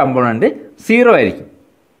radial component 0 ആയിരിക്കും.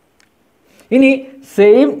 ഇനി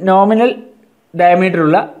same nominal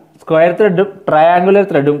ഡയമീറ്ററുള്ള square ത്രെഡും triangular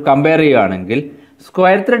ത്രെഡും compare ചെയ്യുകയാണെങ്കിൽ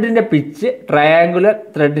സ്ക്വയർ ത്രെഡിൻ്റെ പിച്ച് ട്രയാങ്കുലർ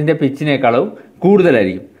ത്രെഡിൻ്റെ പിച്ചിനേക്കാളും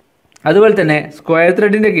കൂടുതലായിരിക്കും. അതുപോലെ തന്നെ സ്ക്വയർ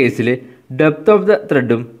ത്രെഡിൻ്റെ കേസിൽ depth of the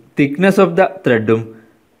ത്രെഡും thickness of the ത്രെഡും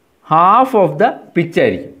half of the pitch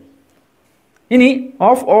ആയിരിക്കും. ഇനി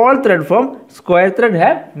of all thread form square thread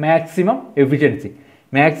have maximum efficiency.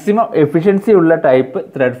 Maximum efficiency ഉള്ള ടൈപ്പ്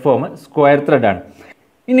ത്രെഡ് ഫോം സ്ക്വയർ ത്രെഡാണ്.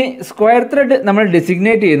 ഇനി സ്ക്വയർ ത്രെഡ് നമ്മൾ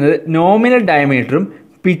ഡെസിഗ്നേറ്റ് ചെയ്യുന്നത് നോമിനൽ ഡയമീറ്ററും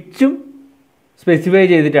പിച്ചും സ്പെസിഫൈ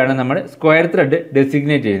ചെയ്തിട്ടാണ് നമ്മൾ സ്ക്വയർ ത്രെഡ്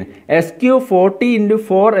ഡെസിഗ്നേറ്റ് ചെയ്യുന്നത്. SQ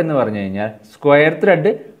 40x4 എന്ന് പറഞ്ഞു കഴിഞ്ഞാൽ square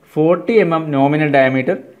thread 40 mm nominal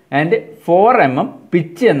diameter and 4 mm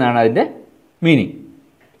pitch എന്നാണ് അതിൻ്റെ meaning.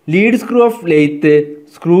 Lead screw of lathe,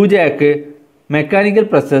 screw Jack, mechanical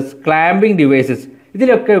presses, clamping devices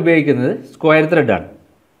ഇതിലൊക്കെ ഉപയോഗിക്കുന്നത് square ത്രെഡാണ്.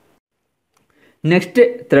 Next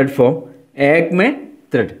thread form ഏക്മേ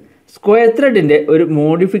thread. Square ത്രെഡിൻ്റെ ഒരു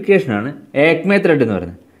മോഡിഫിക്കേഷനാണ് ഏക്മേ ത്രെഡ് എന്ന്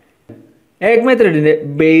പറയുന്നത്. ഏക്മേ ത്രെഡിൻ്റെ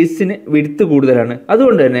ബേസിന് വിഡ്ത്ത് കൂടുതലാണ്.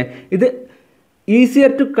 അതുകൊണ്ട് തന്നെ ഇത്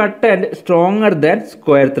easier to cut and stronger than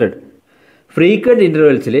square thread. Frequent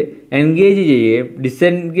ഇൻ്റർവെൽസിൽ engage ചെയ്യുകയും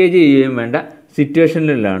ഡിസെൻഗേജ് ചെയ്യുകയും വേണ്ട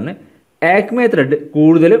സിറ്റുവേഷനിലാണ് ആക്മേ ത്രെഡ്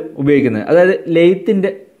കൂടുതലും ഉപയോഗിക്കുന്നത്. അതായത് ലെയ്ത്തിൻ്റെ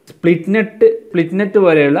സ്പ്ലിറ്റ് നെറ്റ്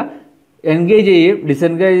പോലെയുള്ള എൻഗേജ് ചെയ്യുകയും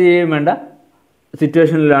ഡിസെൻഗേജ് ചെയ്യുകയും വേണ്ട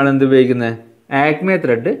സിറ്റുവേഷനിലാണ് എന്ത് ഉപയോഗിക്കുന്നത്, ആക്മേ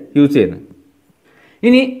ത്രെഡ് യൂസ് ചെയ്യുന്നത്.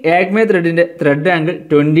 ഇനി ആക്മേ ത്രെഡിൻ്റെ ത്രെഡ് ആംഗിൾ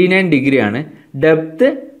 29 ഡിഗ്രിയാണ്. Depth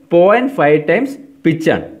 0.5 times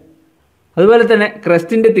പിച്ചാണ്. അതുപോലെ തന്നെ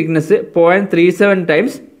ക്രസ്റ്റിൻ്റെ തിക്നെസ് 0.37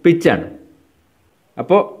 ടൈംസ് പിച്ചാണ്.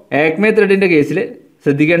 അപ്പോൾ ആക്മേ ത്രെഡിൻ്റെ കേസിൽ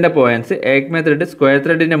ശ്രദ്ധിക്കേണ്ട പോയിൻറ്റ്സ്: ആക്മേ ത്രെഡ് സ്ക്വയർ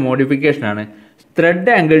ത്രെഡിൻ്റെ മോഡിഫിക്കേഷനാണ്.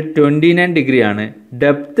 ത്രെഡ് ആംഗിൾ 29 ഡിഗ്രിയാണ്.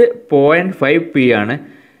 ഡെപ്ത്ത് 0.5 p ആണ്.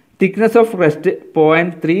 തിക്നെസ് ഓഫ് ക്രസ്റ്റ്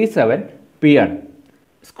 0.37 p ആണ്.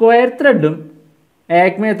 സ്ക്വയർ ത്രെഡും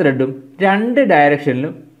ആക്മേ ത്രെഡും രണ്ട്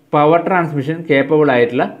ഡയറക്ഷനിലും പവർ ട്രാൻസ്മിഷൻ കേപ്പബിൾ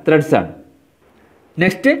ആയിട്ടുള്ള ത്രെഡ്സാണ്.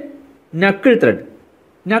 Next knuckle thread.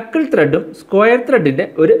 Knuckle ത്രെഡും square ത്രെഡിൻ്റെ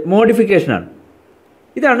ഒരു മോഡിഫിക്കേഷനാണ്.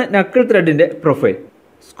 ഇതാണ് നക്കിൾ ത്രെഡിൻ്റെ പ്രൊഫൈൽ.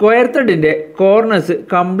 സ്ക്വയർ ത്രെഡിൻ്റെ കോർണേഴ്സ്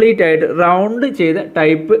കംപ്ലീറ്റ് ആയിട്ട് റൗണ്ട് ചെയ്ത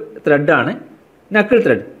ടൈപ്പ് ത്രെഡാണ് നക്കിൾ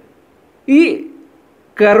ത്രെഡ്. ഈ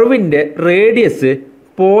കർവിൻ്റെ റേഡിയസ്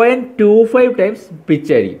 0.25 ടൈംസ്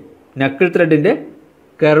പിച്ചായിരിക്കും. നക്കിൾ ത്രെഡിൻ്റെ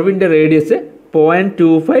കർവിൻ്റെ radius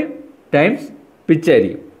 0.25 times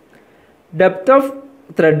പിച്ചായിരിക്കും. Depth of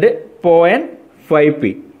thread 0.5 p.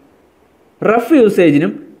 Rough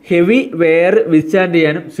യൂസേജിനും heavy wear withstand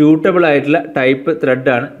ചെയ്യാനും സ്യൂട്ടബിൾ ആയിട്ടുള്ള type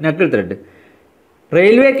ത്രെഡാണ് knuckle thread.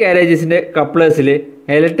 Railway കാരേജസിൻ്റെ കപ്ലേഴ്സിൽ,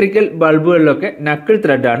 electrical ബൾബുകളിലൊക്കെ knuckle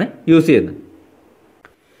ത്രെഡാണ് use ചെയ്യുന്നത്.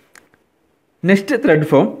 Next thread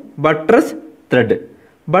form ബട്ട്രസ് thread.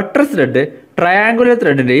 ബട്ട്രസ് thread triangular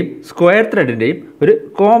ത്രെഡിൻ്റെയും square ത്രെഡിൻ്റെയും ഒരു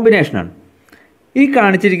കോമ്പിനേഷനാണ്. ഈ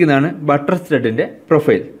കാണിച്ചിരിക്കുന്നതാണ് ബട്ട്രസ് ത്രെഡിൻ്റെ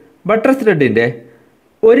profile. ബട്ട്രസ് ത്രെഡിൻ്റെ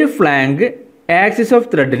ഒരു ഫ്ലാങ്ക് ആക്സിസ് ഓഫ്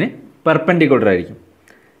ത്രെഡിന് പെർപെൻഡിക്കുലർ ആയിരിക്കും.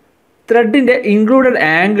 ത്രെഡിൻ്റെ ഇൻക്ലൂഡഡ്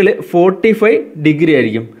ആംഗിൾ 45 ഡിഗ്രി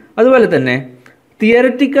ആയിരിക്കും. അതുപോലെ തന്നെ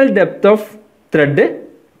theoretical depth of thread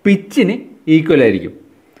പിച്ചിന് equal ആയിരിക്കും.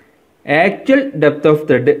 Actual depth of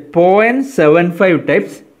thread 0.75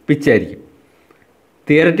 times പിച്ചായിരിക്കും.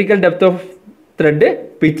 Theoretical depth of thread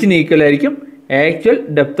പിച്ചിന് equal ആയിരിക്കും. Actual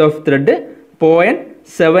depth of thread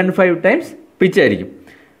 0.75 times പിച്ചായിരിക്കും.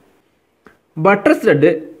 ബട്ട്രസ്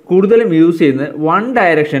thread കൂടുതലും യൂസ് ചെയ്യുന്നത് വൺ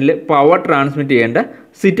ഡയറക്ഷനിൽ പവർ ട്രാൻസ്മിറ്റ് ചെയ്യേണ്ട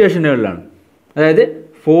സിറ്റുവേഷനുകളിലാണ്. അതായത്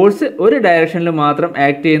ഫോഴ്സ് ഒരു ഡയറക്ഷനിൽ മാത്രം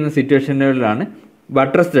ആക്ട് ചെയ്യുന്ന സിറ്റുവേഷനുകളിലാണ്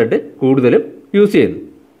ബട്ടർസ് ത്രെഡ് കൂടുതലും യൂസ് ചെയ്യുന്നു.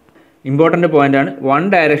 ഇമ്പോർട്ടൻ്റ് പോയിൻ്റാണ്, വൺ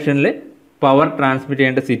ഡയറക്ഷനിൽ പവർ ട്രാൻസ്മിറ്റ്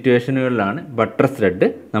ചെയ്യേണ്ട സിറ്റുവേഷനുകളിലാണ് ബട്ടർസ് ത്രെഡ്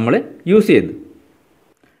നമ്മൾ യൂസ് ചെയ്യുന്നത്.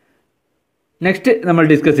 നെക്സ്റ്റ് നമ്മൾ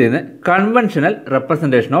ഡിസ്കസ് ചെയ്യുന്നത് conventional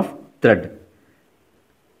representation of thread.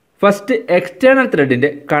 First external ത്രെഡിൻ്റെ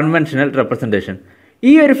കൺവെൻഷണൽ റെപ്രസെൻറ്റേഷൻ.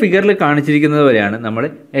 ഈ ഒരു ഫിഗറിൽ കാണിച്ചിരിക്കുന്നത് പോലെയാണ് നമ്മൾ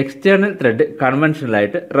എക്സ്റ്റേണൽ ത്രെഡ്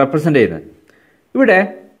കൺവെൻഷണലായിട്ട് റെപ്രസെൻ്റ് ചെയ്യുന്നത്. ഇവിടെ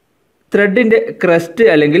ത്രെഡിൻ്റെ ക്രസ്റ്റ്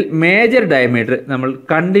അല്ലെങ്കിൽ മേജർ ഡയമീറ്റർ നമ്മൾ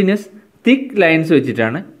കണ്ടിന്യൂസ് തിക്ക് ലൈൻസ്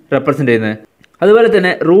വെച്ചിട്ടാണ് റെപ്രസെൻ്റ് ചെയ്യുന്നത്. അതുപോലെ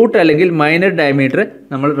തന്നെ റൂട്ട് അല്ലെങ്കിൽ മൈനർ ഡയമീറ്റർ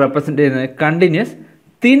നമ്മൾ റെപ്രസെൻ്റ് ചെയ്യുന്നത് കണ്ടിന്യൂസ്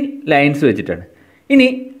തിൻ ലൈൻസ് വെച്ചിട്ടാണ്. ഇനി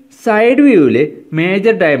സൈഡ് വ്യൂവിൽ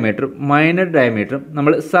മേജർ ഡയമീറ്ററും മൈനർ ഡയമീറ്ററും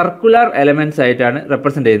നമ്മൾ സർക്കുലർ എലമെൻറ്റ്സ് ആയിട്ടാണ്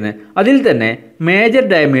റെപ്രസെൻ്റ് ചെയ്യുന്നത്. അതിൽ തന്നെ മേജർ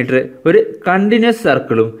ഡയമീറ്റർ ഒരു കണ്ടിന്യൂസ്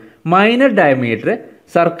സർക്കിളും മൈനർ ഡയമീറ്റർ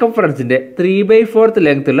സർക്കംഫറൻസിൻ്റെ 3/4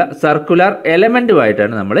 ലെങ്ത്തുള്ള സർക്കുലർ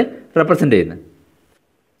എലമെൻറ്റുമായിട്ടാണ് നമ്മൾ റെപ്രസെൻ്റ് ചെയ്യുന്നത്.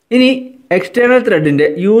 ഇനി എക്സ്റ്റേണൽ ത്രെഡിൻ്റെ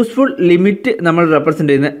യൂസ്ഫുൾ ലിമിറ്റ് നമ്മൾ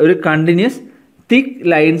റെപ്രസെൻ്റ് ചെയ്യുന്ന ഒരു കണ്ടിന്യൂസ് തിക്ക്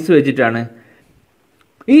ലൈൻസ് വെച്ചിട്ടാണ്.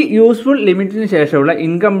 ഈ യൂസ്ഫുൾ ലിമിറ്റിന് ശേഷമുള്ള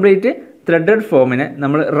ഇൻകംപ്ലീറ്റ് ത്രെഡഡ് ഫോമിനെ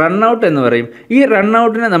നമ്മൾ റൺ ഔട്ട് എന്ന് പറയും. ഈ റൺ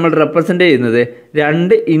ഔട്ടിനെ നമ്മൾ റെപ്രസെൻ്റ് ചെയ്യുന്നത്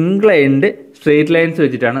 2 ഇൻക്ലൈൻഡ് സ്ട്രെയിറ്റ് ലൈൻസ്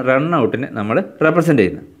വെച്ചിട്ടാണ് റൺ ഔട്ടിനെ നമ്മൾ റെപ്രസെൻ്റ്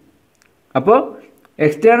ചെയ്യുന്നത്. അപ്പോൾ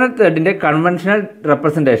എക്സ്റ്റേണൽ ത്രെഡിൻ്റെ കൺവെൻഷണൽ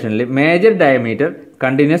റെപ്രസെൻറ്റേഷനിൽ മേജർ ഡയമീറ്റർ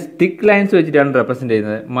കണ്ടിന്യൂസ് തിക്ക് ലൈൻസ് വെച്ചിട്ടാണ് റെപ്രസെൻ്റ്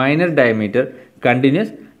ചെയ്യുന്നത്, minor diameter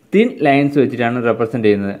continuous thin lines വെച്ചിട്ടാണ് റെപ്രസെൻ്റ്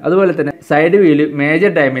ചെയ്യുന്നത്. അതുപോലെ തന്നെ സൈഡ് വ്യൂവിൽ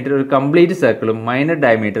മേജർ ഡയമീറ്റർ ഒരു കംപ്ലീറ്റ് സർക്കിളും മൈനർ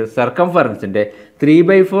ഡയമീറ്റർ സർക്കംഫറൻസിൻ്റെ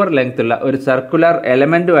 3/4 ലെങ്ത്തുള്ള ഒരു സർക്കുലർ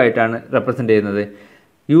എലമെൻറ്റുമായിട്ടാണ് റെപ്രസെൻ്റ് ചെയ്യുന്നത്.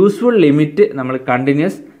 യൂസ്ഫുൾ ലിമിറ്റ് നമ്മൾ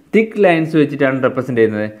കണ്ടിന്യൂസ് തിക്ക് ലൈൻസ് വെച്ചിട്ടാണ് റെപ്രസെൻ്റ്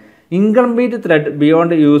ചെയ്യുന്നത്. Incomplete thread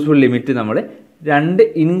beyond useful limit നമ്മൾ 2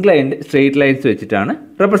 ഇൻക്ലൈൻഡ് സ്ട്രെയിറ്റ് ലൈൻസ് വെച്ചിട്ടാണ്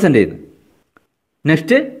റെപ്രസെൻ്റ് ചെയ്യുന്നത്.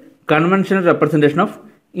 Next conventional representation of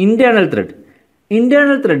internal thread.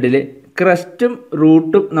 Internal ത്രെഡിൽ ക്രസ്റ്റും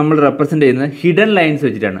റൂട്ടും നമ്മൾ റെപ്രസെൻ്റ് ചെയ്യുന്നത് ഹിഡൻ ലൈൻസ്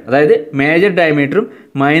വെച്ചിട്ടാണ്. അതായത് മേജർ ഡയമീറ്ററും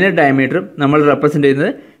മൈനർ ഡയമീറ്ററും നമ്മൾ റെപ്രസെൻ്റ്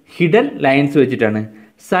ചെയ്യുന്നത് ഹിഡൻ ലൈൻസ് വെച്ചിട്ടാണ്.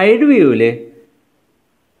 സൈഡ് വ്യൂവിൽ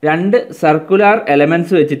 2 സർക്കുലർ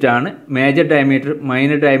എലമെൻറ്റ്സ് വെച്ചിട്ടാണ് മേജർ ഡയമീറ്ററും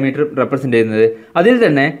മൈനർ ഡയമീറ്ററും റെപ്രസെൻ്റ് ചെയ്യുന്നത്. അതിൽ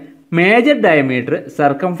തന്നെ മേജർ ഡയമീറ്റർ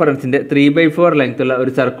സർക്കംഫറൻസിൻ്റെ 3/4 ലെങ്ത്തുള്ള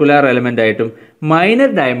ഒരു സർക്കുലർ എലമെൻ്റ് ആയിട്ടും മൈനർ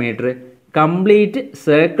ഡയമീറ്റർ കംപ്ലീറ്റ്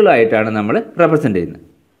സർക്കിളായിട്ടാണ് നമ്മൾ റെപ്രസെൻ്റ് ചെയ്യുന്നത്.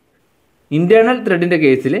 ഇൻറ്റേർണൽ ത്രെഡിൻ്റെ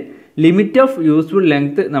കേസിൽ ലിമിറ്റ് ഓഫ് യൂസ്ഫുൾ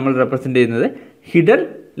ലെങ്ത്ത് നമ്മൾ റെപ്രസെൻ്റ് ചെയ്യുന്നത് ഹിഡൻ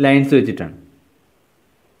ലൈൻസ് വെച്ചിട്ടാണ്.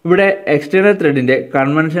 ഇവിടെ എക്സ്റ്റേണൽ ത്രെഡിൻ്റെ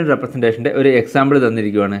കൺവെൻഷൻ റെപ്രസെൻറ്റേഷൻ്റെ ഒരു എക്സാമ്പിൾ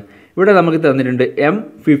തന്നിരിക്കുകയാണ്. ഇവിടെ നമുക്ക് തന്നിട്ടുണ്ട്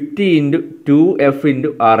M50 × 2F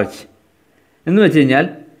 × RH എന്ന് വെച്ച് കഴിഞ്ഞാൽ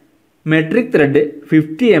metric thread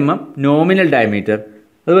 50 mm nominal diameter,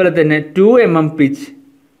 അതുപോലെ തന്നെ 2 mm pitch,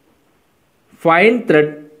 fine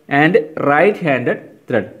thread and right handed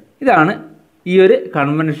thread. ഇതാണ് ഈ ഒരു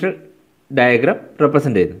കൺവെൻഷണൽ ഡയഗ്രാം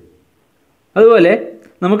റെപ്രസെൻ്റ് ചെയ്യുന്നത്. അതുപോലെ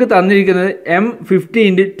നമുക്ക് തന്നിരിക്കുന്നത് M50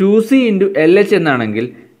 × 2C × LH എന്നാണെങ്കിൽ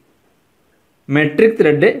metric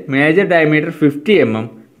thread major diameter 50 mm,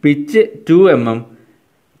 pitch 2 mm,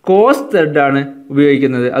 cos ത്രെഡാണ്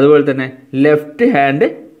ഉപയോഗിക്കുന്നത്. അതുപോലെ തന്നെ ലെഫ്റ്റ് ഹാൻഡ്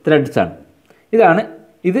ത്രെഡ്സ് ആണ്. ഇതാണ്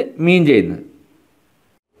ഇത് മീൻ ചെയ്യുന്നത്.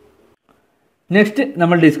 നെക്സ്റ്റ്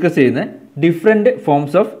നമ്മൾ ഡിസ്കസ് ചെയ്യുന്നത് ഡിഫറെൻറ്റ്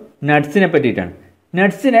ഫോംസ് ഓഫ് നട്ട്സിനെ പറ്റിയിട്ടാണ്.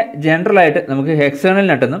 നട്ട്സിനെ ജനറലായിട്ട് നമുക്ക് ഹെക്സഗണൽ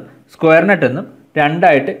നട്ടെന്നും സ്ക്വയർ നട്ടെന്നും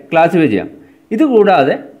 2ആയിട്ട് ക്ലാസിഫൈ ചെയ്യാം.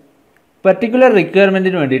 ഇതുകൂടാതെ പർട്ടിക്കുലർ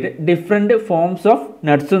റിക്വയർമെൻറ്റിന് വേണ്ടിയിട്ട് ഡിഫറെൻറ്റ് ഫോംസ് ഓഫ്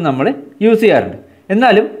നട്ട്സും നമ്മൾ യൂസ് ചെയ്യാറുണ്ട്.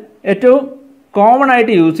 എന്നാലും ഏറ്റവും കോമൺ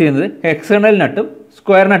ആയിട്ട് യൂസ് ചെയ്യുന്നത് ഹെക്സഗണൽ നട്ടും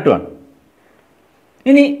സ്ക്വയർ നട്ടുമാണ്.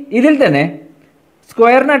 ഇനി ഇതിൽ തന്നെ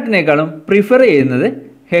സ്ക്വയർ നട്ടിനേക്കാളും പ്രിഫർ ചെയ്യുന്നത്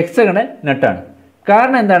ഹെക്സഗണൽ നട്ടാണ്.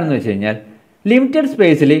 കാരണം എന്താണെന്ന് വെച്ച് കഴിഞ്ഞാൽ ലിമിറ്റഡ്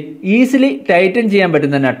സ്പേസിൽ ഈസിലി ടൈറ്റൻ ചെയ്യാൻ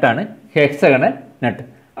പറ്റുന്ന നട്ടാണ് ഹെക്സഗണൽ നട്ട്.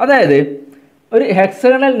 അതായത് ഒരു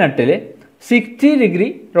ഹെക്സഗണൽ നട്ടിൽ 60 ഡിഗ്രി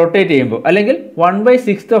റൊട്ടേറ്റ് ചെയ്യുമ്പോൾ അല്ലെങ്കിൽ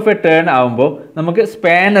 1/6 ഓഫ് എ ടേൺ ആകുമ്പോൾ നമുക്ക്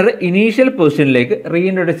സ്പാനർ ഇനീഷ്യൽ പൊസിഷനിലേക്ക്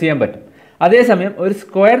റീഇൻട്രൊഡ്യൂസ് ചെയ്യാൻ പറ്റും. അതേസമയം ഒരു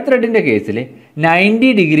സ്ക്വയർ ത്രെഡിൻ്റെ കേസിൽ 90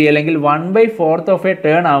 ഡിഗ്രി അല്ലെങ്കിൽ 1/4 ഓഫ് എ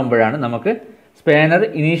ടേൺ ആകുമ്പോഴാണ് നമുക്ക് സ്പാനർ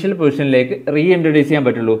ഇനീഷ്യൽ പൊസിഷനിലേക്ക് റീഇൻട്രൊഡ്യൂസ് ചെയ്യാൻ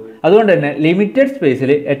പറ്റുള്ളൂ. അതുകൊണ്ട് തന്നെ ലിമിറ്റഡ്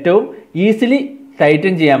സ്പേസിൽ ഏറ്റവും ഈസിലി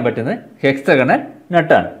ടൈറ്റൻ ചെയ്യാൻ പറ്റുന്നത് ഹെക്സഗണൽ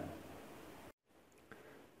നട്ടാണ്.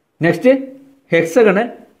 നെക്സ്റ്റ് ഹെക്സഗണൽ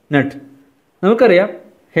നട്ട്. നമുക്കറിയാം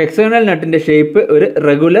ഹെക്സഗണൽ നട്ടിൻ്റെ ഷേപ്പ് ഒരു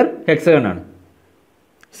റെഗുലർ ഹെക്സഗൺ ആണ്.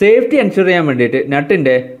 സേഫ്റ്റി എൻഷുർ ചെയ്യാൻ വേണ്ടിയിട്ട്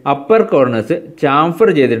നട്ടിൻ്റെ അപ്പർ കോർണേഴ്സ് ചാംഫർ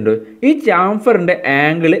ചെയ്തിട്ടുണ്ട്. ഈ ചാംഫറിൻ്റെ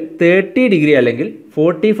ആംഗിൾ 30 ഡിഗ്രി അല്ലെങ്കിൽ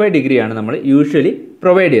 45 ഡിഗ്രിയാണ് നമ്മൾ യൂഷ്വലി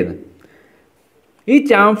പ്രൊവൈഡ് ചെയ്യുന്നത്. ഈ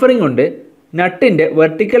ചാംഫറിങ് കൊണ്ട് നട്ടിൻ്റെ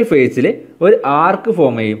വെർട്ടിക്കൽ ഫേസിൽ ഒരു ആർക്ക്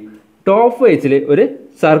ഫോം ചെയ്യും, ടോപ്പ് ഫേസിൽ ഒരു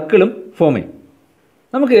സർക്കിളും ഫോം ചെയ്യും.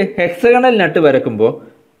 നമുക്ക് ഹെക്സഗണൽ നട്ട് വരക്കുമ്പോൾ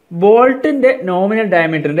ബോൾട്ടിൻ്റെ നോമിനൽ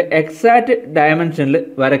ഡയമീറ്ററിൻ്റെ എക്സാക്റ്റ് ഡയമെൻഷനിൽ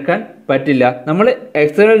വരക്കാൻ പറ്റില്ല. നമ്മൾ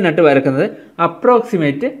ഹെക്സഗണൽ നട്ട് വരക്കുന്നത്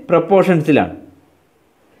അപ്രോക്സിമേറ്റ് പ്രപ്പോർഷൻസിലാണ്.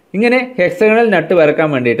 ഇങ്ങനെ ഹെക്സഗണൽ നട്ട് വരക്കാൻ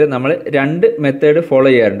വേണ്ടിയിട്ട് നമ്മൾ 2 മെത്തേഡ് ഫോളോ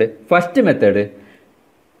ചെയ്യാറുണ്ട്. ഫസ്റ്റ് മെത്തേഡ്,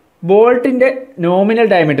 ബോൾട്ടിൻ്റെ നോമിനൽ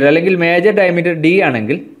ഡയമീറ്റർ അല്ലെങ്കിൽ മേജർ ഡയമീറ്റർ D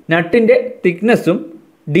ആണെങ്കിൽ നട്ടിൻ്റെ തിക്നെസ്സും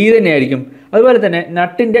D തന്നെയായിരിക്കും. അതുപോലെ തന്നെ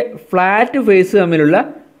നട്ടിൻ്റെ ഫ്ലാറ്റ് ഫേസ് തമ്മിലുള്ള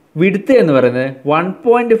വിഡ്ത്ത് എന്ന് പറയുന്നത്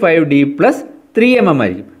 1.5 D പ്ലസ് 3 mm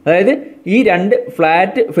ആയിരിക്കും. അതായത് ഈ 2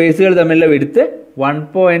 ഫ്ലാറ്റ് ഫേസുകൾ തമ്മിലുള്ള വിഡ്ത്ത്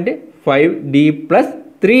 1.5 D പ്ലസ്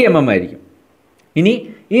 3 mm ആയിരിക്കും. ഇനി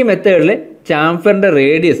ഈ മെത്തേഡിൽ ചാംഫറിൻ്റെ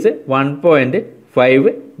റേഡിയസ്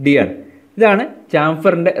 1.5 D ആണ്. ഇതാണ്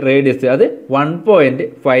ചാംഫറിൻ്റെ റേഡിയസ്, അത്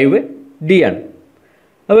 1.5 D ആണ്.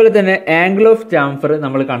 അതുപോലെ തന്നെ ആംഗിൾ ഓഫ് ചാംഫർ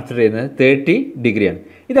നമ്മൾ കൺസിഡർ ചെയ്യുന്നത് 30 ഡിഗ്രിയാണ്.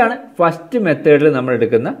 ഇതാണ് ഫസ്റ്റ് മെത്തേഡിൽ നമ്മൾ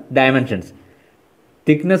എടുക്കുന്ന dimensions.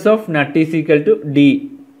 Thickness of nut is equal to D,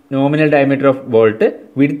 nominal diameter of bolt,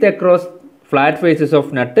 width across flat faces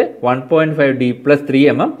of nut 1.5 D plus 3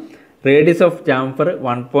 mm, radius of chamfer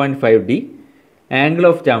 1.5 D, angle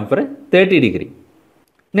of chamfer 30 degree.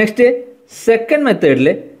 Next second മെത്തേഡിൽ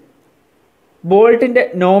ബോൾട്ടിൻ്റെ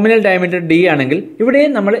nominal diameter D ആണെങ്കിൽ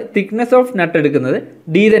ഇവിടെയും നമ്മൾ thickness of നട്ട് എടുക്കുന്നത്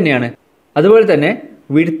D തന്നെയാണ്. അതുപോലെ തന്നെ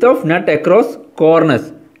width of nut across corners,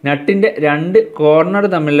 നട്ടിൻ്റെ 2 corner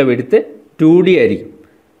തമ്മിലുള്ള width 2D ആയിരിക്കും.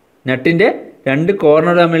 നട്ടിൻ്റെ 2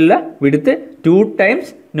 കോർണർ തമ്മിലുള്ള width 2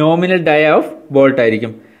 times nominal ഡയ of bolt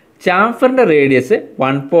ആയിരിക്കും. ചാംഫറിൻ്റെ radius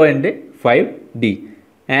 1.5 D,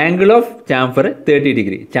 angle of chamfer 30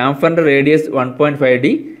 degree. ചാംഫറിൻ്റെ radius 1.5 D,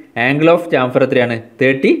 angle of chamfer എത്രയാണ്?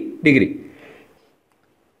 30 ഡിഗ്രി.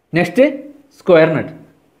 നെക്സ്റ്റ് സ്ക്വയർ നട്ട്.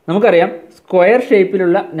 നമുക്കറിയാം സ്ക്വയർ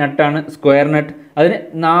ഷേപ്പിലുള്ള നട്ടാണ് സ്ക്വയർ നട്ട്. അതിന്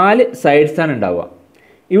 4 സൈഡ്സാണ് ഉണ്ടാവുക.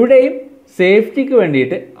 ഇവിടെയും സേഫ്റ്റിക്ക്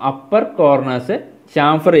വേണ്ടിയിട്ട് അപ്പർ കോർണേഴ്സ്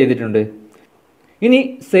ചാംഫർ ചെയ്തിട്ടുണ്ട്. ഇനി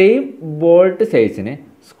same bolt സൈസിന്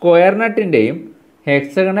square നട്ടിൻ്റെയും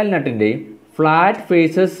hexagonal നട്ടിൻ്റെയും flat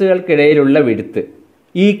ഫേസസുകൾക്കിടയിലുള്ള width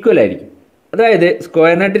equal ആയിരിക്കും. അതായത്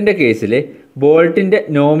സ്ക്വയർ നട്ടിൻ്റെ കേസിൽ ബോൾട്ടിൻ്റെ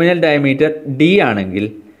നോമിനൽ ഡയമീറ്റർ D ആണെങ്കിൽ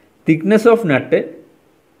തിക്നെസ് ഓഫ് നട്ട്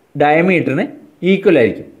ഡയമീറ്ററിന് ഈക്വൽ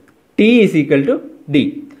ആയിരിക്കും. T is equal to D.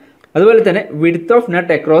 അതുപോലെ തന്നെ width of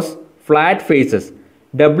nut across flat faces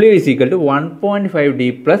W is equal to 1.5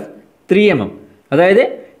 D plus 3 mm. അതായത്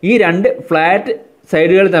ഈ 2 flat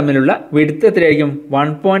സൈഡുകൾ തമ്മിലുള്ള വിഡ്ത്ത് എത്രയായിരിക്കും?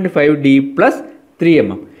 1.5 D പ്ലസ് 3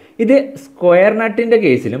 mm. ഇത് സ്ക്വയർ നട്ടിൻ്റെ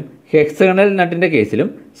കേസിലും ഹെക്സഗണൽ നട്ടിൻ്റെ കേസിലും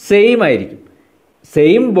സെയിം ആയിരിക്കും.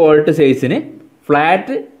 സെയിം ബോൾട്ട് സൈസിന്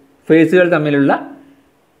ഫ്ലാറ്റ് ഫേസുകൾ തമ്മിലുള്ള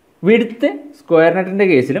വിഡ്ത്ത് സ്ക്വയർ നട്ടിൻ്റെ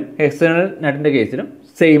കേസിലും ഹെക്സഗണൽ നട്ടിൻ്റെ കേസിലും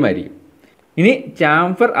സെയിം ആയിരിക്കും. ഇനി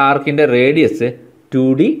ചാംഫർ ആർക്കിൻ്റെ റേഡിയസ്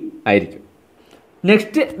 2D ആയിരിക്കും.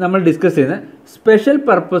 നെക്സ്റ്റ് നമ്മൾ ഡിസ്കസ് ചെയ്യുന്ന സ്പെഷ്യൽ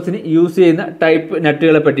പർപ്പസിന് യൂസ് ചെയ്യുന്ന ടൈപ്പ്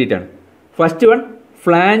നട്ടുകളെ പറ്റിയിട്ടാണ്. ഫസ്റ്റ് വൺ,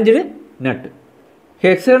 ഫ്ലാഞ്ച്ഡ് നട്ട്.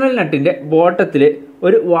 ഹെക്സഗണൽ നട്ടിൻ്റെ ബോട്ടത്തിൽ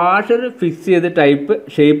ഒരു വാഷർ ഫിക്സ് ചെയ്ത ടൈപ്പ്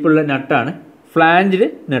ഷേപ്പുള്ള നട്ടാണ് ഫ്ലാഞ്ച്ഡ്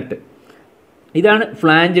നട്ട്. ഇതാണ്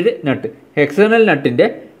ഫ്ലാഞ്ച്ഡ് നട്ട്. ഹെക്സഗണൽ നട്ടിൻ്റെ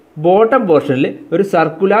ബോട്ടം പോർഷനിൽ ഒരു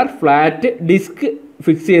സർക്കുലാർ ഫ്ലാറ്റ് ഡിസ്ക്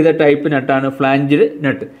ഫിക്സ് ചെയ്ത ടൈപ്പ് നട്ടാണ് ഫ്ലാഞ്ച്ഡ്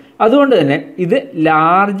നട്ട്. അതുകൊണ്ട് തന്നെ ഇത്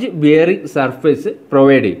ലാർജ് ബിയറിംഗ് സർഫേസ്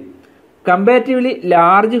പ്രൊവൈഡ് ചെയ്യും. കമ്പാരിറ്റീവ്ലി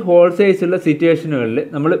ലാർജ് ഹോൾ സൈസുള്ള സിറ്റുവേഷനുകളിൽ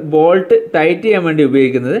നമ്മൾ ബോൾട്ട് ടൈറ്റ് ചെയ്യാൻ വേണ്ടി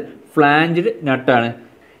ഉപയോഗിക്കുന്നത് ഫ്ലാഞ്ച്ഡ് നട്ടാണ്.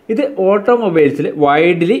 ഇത് ഓട്ടോമൊബൈൽസിൽ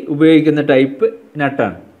വൈഡ്ലി ഉപയോഗിക്കുന്ന ടൈപ്പ്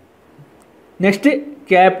നട്ടാണ്. നെക്സ്റ്റ്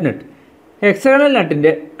ക്യാപ്പ് നട്ട്. ഹെക്സഗണൽ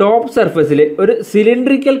നട്ടിൻ്റെ ടോപ്പ് സർഫസിൽ ഒരു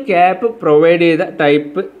സിലിണ്ട്രിക്കൽ ക്യാപ്പ് പ്രൊവൈഡ് ചെയ്ത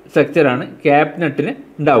ടൈപ്പ് സ്ട്രക്ചറാണ് ക്യാപ്പ് നട്ടിന്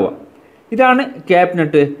ഉണ്ടാവുക. ഇതാണ് ക്യാപ്പ്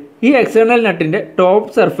നട്ട്. ഈ ഹെക്സഗണൽ നട്ടിൻ്റെ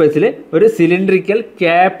ടോപ്പ് സർഫസിൽ ഒരു സിലിണ്ട്രിക്കൽ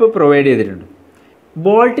ക്യാപ്പ് പ്രൊവൈഡ് ചെയ്തിട്ടുണ്ട്.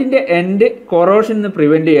 ബോൾട്ടിൻ്റെ എൻഡ് കൊറോഷൻ നിന്ന്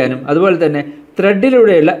പ്രിവെൻറ്റ് ചെയ്യാനും അതുപോലെ തന്നെ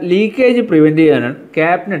ത്രെഡിലൂടെയുള്ള ലീക്കേജ് പ്രിവെൻറ്റ് ചെയ്യാനാണ്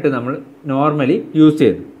ക്യാപ്പ് നട്ട് നമ്മൾ നോർമലി യൂസ്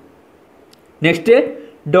ചെയ്യുന്നത്. നെക്സ്റ്റ്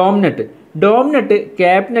ഡോം നട്ട്. ഡോം നട്ട്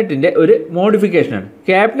ക്യാപ്പ് നട്ടിൻ്റെ ഒരു മോഡിഫിക്കേഷനാണ്.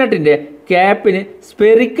 ക്യാപ്പ് നട്ടിൻ്റെ ക്യാപ്പിന്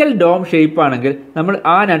സ്പെറിക്കൽ ഡോം ഷേപ്പ് ആണെങ്കിൽ നമ്മൾ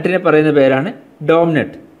ആ നട്ടിനെ പറയുന്ന പേരാണ് dome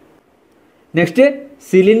nut. Next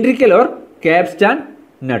cylindrical or ക്യാപ്സ്റ്റാൻ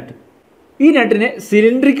നട്ട്. ഈ നട്ടിന്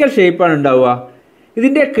സിലിണ്ട്രിക്കൽ ഷേപ്പാണ് ഉണ്ടാവുക.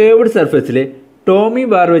 ഇതിൻ്റെ കേർവ്ഡ് സർഫസിൽ ടോമി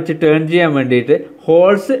ബാർ വെച്ച് ടേൺ ചെയ്യാൻ വേണ്ടിയിട്ട്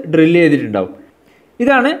ഹോൾസ് ഡ്രിൽ ചെയ്തിട്ടുണ്ടാവും.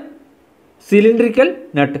 ഇതാണ് സിലിണ്ട്രിക്കൽ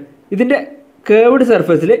നട്ട്. ഇതിൻ്റെ കേർവ്ഡ്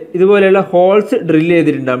സർഫസിൽ ഇതുപോലെയുള്ള ഹോൾസ് ഡ്രിൽ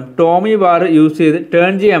ചെയ്തിട്ടുണ്ടാകും. ടോമി ബാർ യൂസ് ചെയ്ത്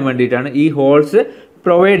ടേൺ ചെയ്യാൻ വേണ്ടിയിട്ടാണ് ഈ ഹോൾസ്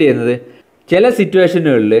പ്രൊവൈഡ് ചെയ്യുന്നത്. ചില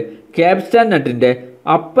സിറ്റുവേഷനുകളിൽ ക്യാപ്സ്റ്റാൻ നട്ടിൻ്റെ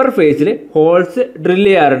അപ്പർ ഫേസിൽ ഹോൾസ് ഡ്രിൽ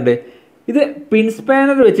ചെയ്യാറുണ്ട്. ഇത് പിൻ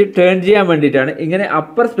സ്പാനർ വെച്ച് ടേൺ ചെയ്യാൻ വേണ്ടിയിട്ടാണ് ഇങ്ങനെ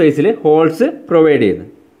അപ്പർ സ്പേസിൽ ഹോൾസ് പ്രൊവൈഡ് ചെയ്യുന്നത്.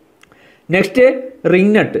 നെക്സ്റ്റ്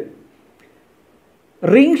റിംഗ് നട്ട്.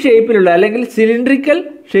 റിംഗ് ഷേപ്പിലുള്ള അല്ലെങ്കിൽ സിലിണ്ട്രിക്കൽ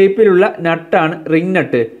ഷേപ്പിലുള്ള നട്ടാണ് റിംഗ്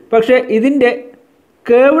നട്ട്. പക്ഷേ ഇതിൻ്റെ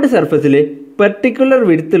കേർവ്ഡ് സർഫസിൽ പെർട്ടിക്കുലർ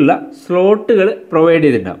വിഡ്ത്തുള്ള സ്ലോട്ടുകൾ പ്രൊവൈഡ്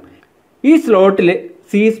ചെയ്തിട്ടുണ്ടാകും. ഈ സ്ലോട്ടിൽ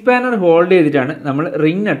സി സ്പാനർ ഹോൾഡ് ചെയ്തിട്ടാണ് നമ്മൾ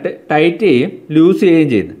റിംഗ് നട്ട് ടൈറ്റ് ചെയ്യുകയും ലൂസ് ചെയ്യുകയും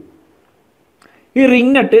ചെയ്യുന്നത്. ഈ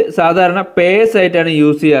റിംഗ് നട്ട് സാധാരണ പേഴ്സ് ആയിട്ടാണ്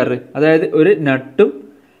യൂസ് ചെയ്യാറ്. അതായത് ഒരു നട്ടും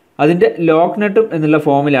അതിൻ്റെ ലോക്ക് നട്ടും എന്നുള്ള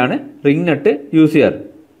ഫോമിലാണ് റിംഗ് നട്ട് യൂസ് ചെയ്യാറ്.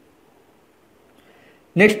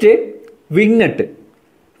 നെക്സ്റ്റ് വിങ് നട്ട്.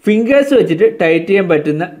 ഫിംഗേഴ്സ് വെച്ചിട്ട് ടൈറ്റ് ചെയ്യാൻ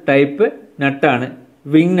പറ്റുന്ന ടൈപ്പ് നട്ടാണ്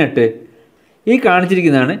വിങ് നട്ട്. ഈ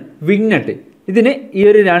കാണിച്ചിരിക്കുന്നതാണ് വിങ് നട്ട്. ഇതിന് ഈ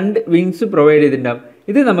ഒരു 2 വിങ്സ് പ്രൊവൈഡ് ചെയ്തിട്ടുണ്ടാകും.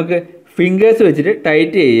 ഇത് നമുക്ക് ഫിംഗേഴ്സ് വെച്ചിട്ട്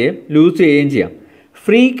ടൈറ്റ് ചെയ്യുകയും ലൂസ് ചെയ്യുകയും ചെയ്യാം.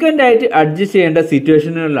 ഫ്രീക്വൻ്റ് ആയിട്ട് അഡ്ജസ്റ്റ് ചെയ്യേണ്ട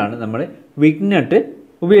സിറ്റുവേഷനുകളിലാണ് നമ്മൾ വിങ് നട്ട്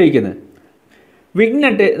ഉപയോഗിക്കുന്നത്. വിങ്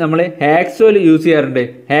നട്ട് നമ്മൾ ഹാക്സോയിൽ യൂസ് ചെയ്യാറുണ്ട്.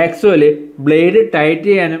 ഹാക്സോയിൽ ബ്ലേഡ് ടൈറ്റ്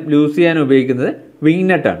ചെയ്യാനും ലൂസ് ചെയ്യാനും ഉപയോഗിക്കുന്നത് വിങ്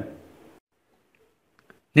നട്ടാണ്.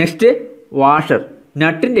 Next washer.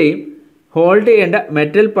 നട്ടിൻ്റെയും ഹോൾഡ് ചെയ്യേണ്ട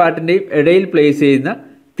മെറ്റൽ പാർട്ടിൻ്റെയും ഇടയിൽ പ്ലേസ് ചെയ്യുന്ന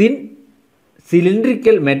തിൻ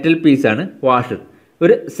സിലിണ്ട്രിക്കൽ മെറ്റൽ പീസാണ് വാഷർ.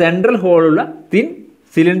 ഒരു സെൻട്രൽ ഹോളുള്ള തിൻ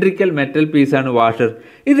സിലിണ്ട്രിക്കൽ മെറ്റൽ പീസാണ് വാഷർ.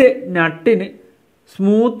 ഇത് നട്ടിന്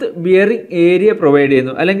സ്മൂത്ത് ബിയറിംഗ് ഏരിയ പ്രൊവൈഡ്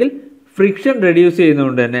ചെയ്യുന്നു, അല്ലെങ്കിൽ ഫ്രിക്ഷൻ റെഡ്യൂസ്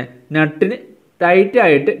ചെയ്യുന്നതുകൊണ്ട് തന്നെ നട്ടിന്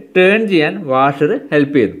ടൈറ്റായിട്ട് ടേൺ ചെയ്യാൻ വാഷർ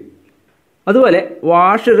ഹെൽപ്പ് ചെയ്യുന്നു. അതുപോലെ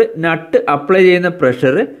വാഷർ നട്ട് അപ്ലൈ ചെയ്യുന്ന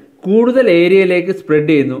പ്രഷർ കൂടുതൽ ഏരിയയിലേക്ക് സ്പ്രെഡ്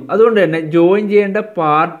ചെയ്യുന്നു. അതുകൊണ്ട് തന്നെ ജോയിൻ ചെയ്യേണ്ട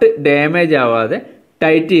പാർട്ട് ഡാമേജ് ആവാതെ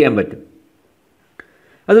ടൈറ്റ് ചെയ്യാൻ പറ്റും.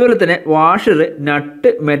 അതുപോലെ തന്നെ വാഷർ നട്ട്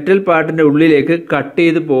മെറ്റൽ പാർട്ടിൻ്റെ ഉള്ളിലേക്ക് കട്ട്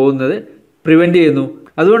ചെയ്ത് പോകുന്നത് പ്രിവെൻറ്റ് ചെയ്യുന്നു.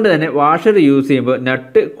 അതുകൊണ്ട് തന്നെ വാഷർ യൂസ് ചെയ്യുമ്പോൾ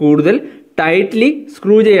നട്ട് കൂടുതൽ ടൈറ്റ്ലി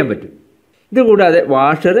സ്ക്രൂ ചെയ്യാൻ പറ്റും. ഇതുകൂടാതെ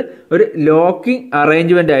വാഷർ ഒരു ലോക്കിംഗ്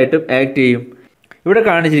അറേഞ്ച്മെൻ്റ് ആയിട്ടും ആക്ട് ചെയ്യും. ഇവിടെ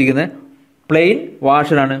കാണിച്ചിരിക്കുന്നത് പ്ലെയിൻ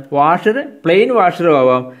വാഷറാണ്. വാഷർ പ്ലെയിൻ വാഷറും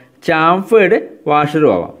ആവാം, ചാംഫേർഡ്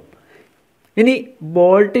വാഷറും ആവാം. ഇനി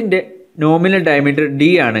ബോൾട്ടിൻ്റെ നോമിനൽ ഡയമീറ്റർ D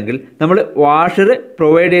ആണെങ്കിൽ നമ്മൾ വാഷർ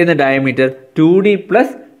പ്രൊവൈഡ് ചെയ്യുന്ന ഡയമീറ്റർ 2D +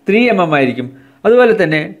 3mm ആയിരിക്കും. അതുപോലെ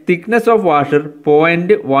തന്നെ തിക്നെസ് ഓഫ് വാഷർ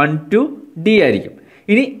 0.12 D ആയിരിക്കും.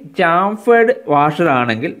 ഇനി ചാംഫേർഡ് വാഷർ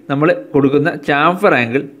ആണെങ്കിൽ നമ്മൾ കൊടുക്കുന്ന ചാംഫർ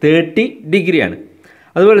ആംഗിൾ 30 ഡിഗ്രിയാണ്.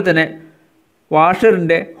 അതുപോലെ തന്നെ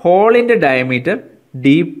വാഷറിൻ്റെ ഹോളിൻ്റെ ഡയമീറ്റർ D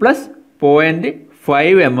 +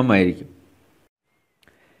 0.5mm ആയിരിക്കും.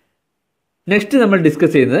 നെക്സ്റ്റ് നമ്മൾ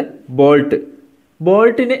ഡിസ്കസ് ചെയ്യുന്നത് ബോൾട്ട്.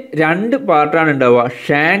 ബോൾട്ടിന് 2 പാർട്ടാണ് ഉണ്ടാവുക,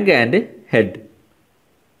 shank and head.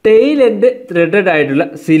 Tail end threaded ആയിട്ടുള്ള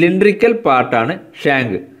സിലിണ്ട്രിക്കൽ പാർട്ടാണ്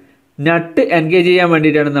ഷാങ്ക്. നട്ട് എൻഗേജ് ചെയ്യാൻ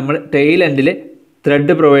വേണ്ടിയിട്ടാണ് നമ്മൾ ടെയിൽ എൻഡിൽ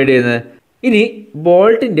ത്രെഡ് പ്രൊവൈഡ് ചെയ്യുന്നത്. ഇനി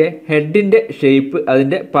ബോൾട്ടിൻ്റെ ഹെഡിൻ്റെ ഷേപ്പ്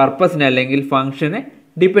അതിൻ്റെ പർപ്പസിന് അല്ലെങ്കിൽ ഫങ്ഷനെ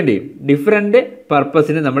ഡിപ്പെൻഡ് ചെയ്യും. ഡിഫറെൻറ്റ്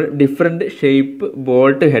പർപ്പസിന് നമ്മൾ ഡിഫറെൻറ്റ് ഷേപ്പ്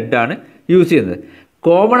ബോൾട്ട് ഹെഡാണ് യൂസ് ചെയ്യുന്നത്.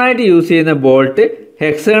 കോമൺ ആയിട്ട് യൂസ് ചെയ്യുന്ന bolt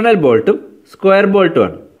hexagonal ബോൾട്ടും square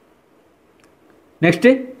ബോൾട്ടുമാണ്. Next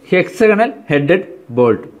hexagonal headed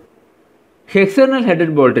bolt. Hexagonal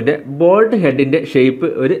headed ബോൾട്ടിൻ്റെ bolt ഹെഡിൻ്റെ shape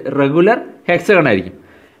ഒരു റെഗുലർ ഹെക്സഗൺ ആയിരിക്കും.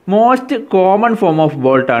 Most common form of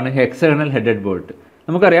ബോൾട്ടാണ് hexagonal headed bolt.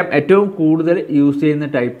 നമുക്കറിയാം ഏറ്റവും കൂടുതൽ യൂസ് ചെയ്യുന്ന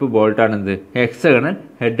ടൈപ്പ് ബോൾട്ടാണെന്ത്? Hexagonal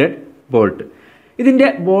headed bolt. ഇതിൻ്റെ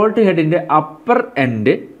ബോൾട്ട് ഹെഡിൻ്റെ അപ്പർ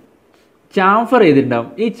എൻഡ് ചാംഫർ ചെയ്തിട്ടുണ്ടാകും.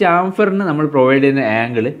 ഈ ചാംഫറിന് നമ്മൾ പ്രൊവൈഡ് ചെയ്യുന്ന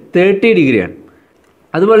ആംഗിൾ 30 ഡിഗ്രിയാണ്.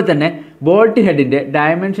 അതുപോലെ തന്നെ ബോൾട്ട് ഹെഡിൻ്റെ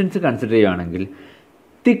ഡയമെൻഷൻസ് കൺസിഡർ ചെയ്യുകയാണെങ്കിൽ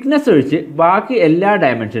തിക്നെസ് ഒഴിച്ച് ബാക്കി എല്ലാ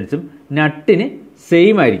ഡയമെൻഷൻസും നട്ടിന്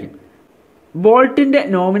സെയിം ആയിരിക്കും. ബോൾട്ടിൻ്റെ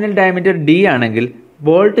നോമിനൽ ഡയമീറ്റർ D ആണെങ്കിൽ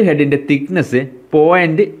ബോൾട്ട് ഹെഡിൻ്റെ തിക്നെസ്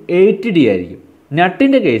 0.8 D ആയിരിക്കും.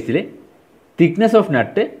 നട്ടിൻ്റെ കേസിൽ തിക്നെസ് ഓഫ്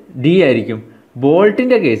നട്ട് D ആയിരിക്കും.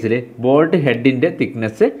 ബോൾട്ടിൻ്റെ കേസിൽ ബോൾട്ട് ഹെഡിൻ്റെ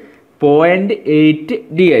തിക്നെസ് 0.8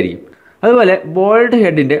 D ആയിരിക്കും. അതുപോലെ ബോൾട്ട്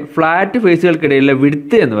ഹെഡിൻ്റെ ഫ്ലാറ്റ് ഫേസുകൾക്കിടയിലുള്ള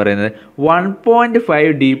വിഡ്ത്ത് എന്ന് പറയുന്നത്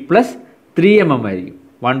 1.5 D + 3mm ആയിരിക്കും.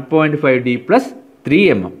 1.5 D +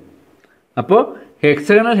 3mm. അപ്പോൾ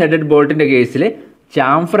ഹെക്സഗണൽ ഹെഡഡ് ബോൾട്ടിൻ്റെ കേസിൽ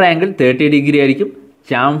ചാംഫർ ആംഗിൾ 30 ഡിഗ്രി ആയിരിക്കും.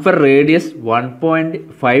 ചാംഫർ റേഡിയസ്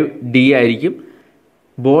 1.5 D ആയിരിക്കും.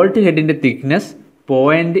 ബോൾട്ട് ഹെഡിൻ്റെ തിക്നെസ്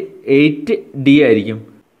 0.8 D ആയിരിക്കും.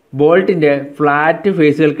 ബോൾട്ടിൻ്റെ ഫ്ലാറ്റ്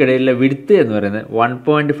ഫേസുകൾക്കിടയിലുള്ള വിഡ്ത്ത് എന്ന് പറയുന്നത്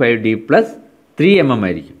 1.5 D + 3mm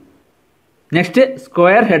ആയിരിക്കും. Next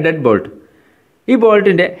square headed bolt. ഈ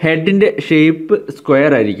ബോൾട്ടിൻ്റെ ഹെഡിൻ്റെ ഷേപ്പ്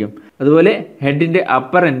സ്ക്വയർ ആയിരിക്കും. അതുപോലെ ഹെഡിൻ്റെ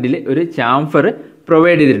അപ്പർ എൻഡിൽ ഒരു ചാംഫർ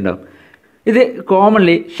പ്രൊവൈഡ് ചെയ്തിട്ടുണ്ടാകും. ഇത്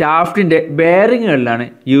കോമൺലി ഷാഫ്റ്റിൻ്റെ ബെയറിങ്ങുകളിലാണ്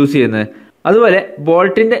യൂസ് ചെയ്യുന്നത്. അതുപോലെ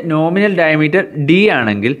ബോൾട്ടിൻ്റെ നോമിനൽ ഡയമീറ്റർ D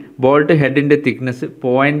ആണെങ്കിൽ ബോൾട്ട് ഹെഡിൻ്റെ തിക്നെസ്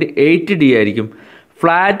 0.8 D ആയിരിക്കും.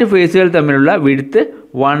 ഫ്ലാറ്റ് ഫേസുകൾ തമ്മിലുള്ള വിഡ്ത്ത്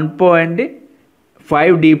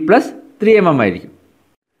 1.5 D + 3mm ആയിരിക്കും.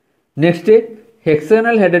 Next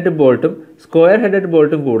hexagonal headed ബോൾട്ടും square headed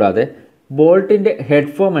ബോൾട്ടും കൂടാതെ ബോൾട്ടിൻ്റെ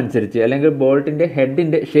ഹെഡ് ഫോം അനുസരിച്ച് അല്ലെങ്കിൽ ബോൾട്ടിൻ്റെ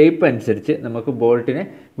ഹെഡിൻ്റെ ഷേപ്പ് അനുസരിച്ച് നമുക്ക് ബോൾട്ടിനെ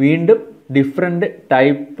വീണ്ടും ഡിഫറെൻറ്റ്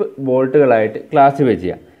ടൈപ്പ് ബോൾട്ടുകളായിട്ട് ക്ലാസിഫൈ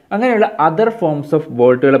ചെയ്യാം. അങ്ങനെയുള്ള അതർ ഫോംസ് ഓഫ്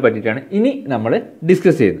ബോൾട്ടുകളെ പറ്റിയിട്ടാണ് ഇനി നമ്മൾ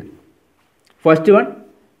ഡിസ്കസ് ചെയ്യുന്നത്. First one,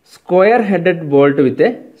 square headed bolt with a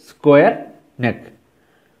square neck.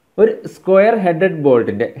 ഒരു സ്ക്വയർ ഹെഡഡ്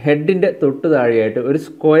ബോൾട്ടിൻ്റെ ഹെഡിൻ്റെ തൊട്ട് താഴെയായിട്ട് ഒരു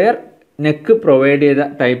സ്ക്വയർ നെക്ക് പ്രൊവൈഡ് ചെയ്ത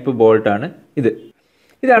ടൈപ്പ് ബോൾട്ടാണ്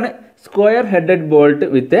ഇതാണ് square headed bolt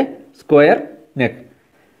with a square neck.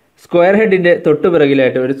 Square ഹെഡിൻ്റെ തൊട്ട്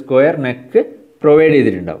പിറകിലായിട്ട് ഒരു സ്ക്വയർ നെക്ക് പ്രൊവൈഡ്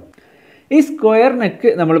ചെയ്തിട്ടുണ്ടാവും. ഈ സ്ക്വയർ നെക്ക്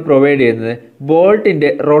നമ്മൾ പ്രൊവൈഡ് ചെയ്യുന്നത് ബോൾട്ടിൻ്റെ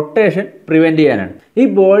റൊട്ടേഷൻ പ്രിവെൻറ്റ് ചെയ്യാനാണ്. ഈ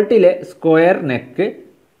ബോൾട്ടിലെ സ്ക്വയർ നെക്ക്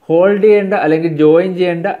ഹോൾഡ് ചെയ്യേണ്ട അല്ലെങ്കിൽ ജോയിൻ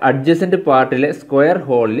ചെയ്യേണ്ട അഡ്ജസൻറ്റ് പാർട്ടിലെ സ്ക്വയർ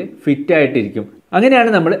ഹോളിൽ ഫിറ്റ് ആയിട്ടിരിക്കും. അങ്ങനെയാണ്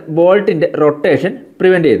നമ്മൾ ബോൾട്ടിൻ്റെ റൊട്ടേഷൻ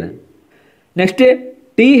പ്രിവെൻറ്റ് ചെയ്യുന്നത്. Next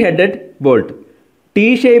T headed bolt. T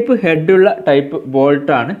shape ഹെഡുള്ള type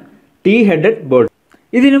ബോൾട്ടാണ് T headed bolt.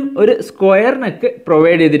 ഇതിനും ഒരു സ്ക്വയർ നെക്ക്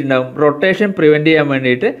പ്രൊവൈഡ് ചെയ്തിട്ടുണ്ടാകും. റൊട്ടേഷൻ പ്രിവെൻറ്റ് ചെയ്യാൻ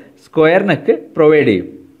വേണ്ടിയിട്ട് സ്ക്വയർ നെക്ക് പ്രൊവൈഡ് ചെയ്യും.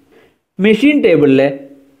 മെഷീൻ ടേബിളിലെ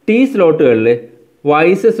ടി സ്ലോട്ടുകളിൽ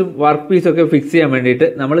വൈസസും വർക്ക് പീസൊക്കെ ഫിക്സ് ചെയ്യാൻ വേണ്ടിയിട്ട്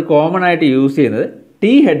നമ്മൾ കോമൺ ആയിട്ട് യൂസ് ചെയ്യുന്നത്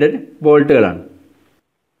T headed ബോൾട്ടുകളാണ്.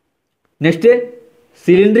 Next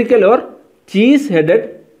cylindrical or cheese headed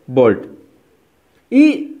bolt. ഈ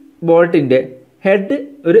ബോൾട്ടിൻ്റെ ഹെഡ്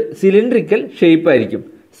ഒരു സിലിണ്ട്രിക്കൽ ഷേപ്പായിരിക്കും.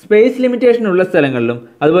 സ്പേസ് ലിമിറ്റേഷൻ ഉള്ള സ്ഥലങ്ങളിലും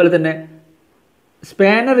അതുപോലെ തന്നെ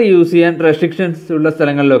സ്പാനർ യൂസ് ചെയ്യാൻ റെസ്ട്രിക്ഷൻസ് ഉള്ള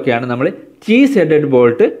സ്ഥലങ്ങളിലൊക്കെയാണ് നമ്മൾ ചീസ് ഹെഡഡ്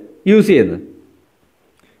ബോൾട്ട് യൂസ് ചെയ്യുന്നത്.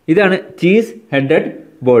 ഇതാണ് cheese headed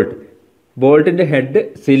bolt. ബോൾട്ടിൻ്റെ head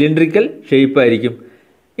cylindrical ഷേപ്പായിരിക്കും.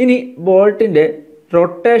 ഇനി ബോൾട്ടിൻ്റെ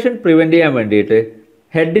റൊട്ടേഷൻ പ്രിവെൻറ്റ് ചെയ്യാൻ വേണ്ടിയിട്ട്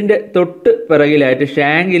ഹെഡിൻ്റെ തൊട്ട് പിറകിലായിട്ട്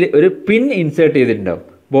ഷാങ്കിൽ ഒരു പിൻ ഇൻസേർട്ട് ചെയ്തിട്ടുണ്ടാവും.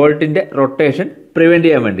 ബോൾട്ടിൻ്റെ റൊട്ടേഷൻ പ്രിവെൻറ്റ്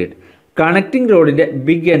ചെയ്യാൻ വേണ്ടിയിട്ട് കണക്റ്റിംഗ് റോഡിൻ്റെ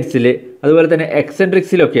ബിഗ് എൻഡ്സിൽ അതുപോലെ തന്നെ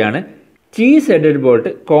എക്സെൻട്രിക്സിലൊക്കെയാണ് cheese headed bolt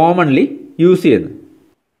commonly use ചെയ്യുന്നത്.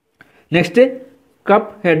 Next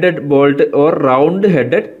cup headed bolt or round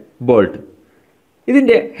headed bolt.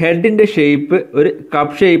 ഇതിൻ്റെ ഹെഡിൻ്റെ ഷേപ്പ് ഒരു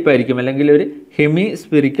കപ്പ് ഷേപ്പായിരിക്കും അല്ലെങ്കിൽ ഒരു ഹെമി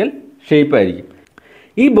സ്പിറിക്കൽ ഷേപ്പായിരിക്കും.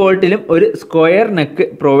 ഈ ബോൾട്ടിലും ഒരു സ്ക്വയർ നെക്ക്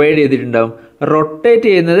പ്രൊവൈഡ് ചെയ്തിട്ടുണ്ടാവും. റൊട്ടേറ്റ്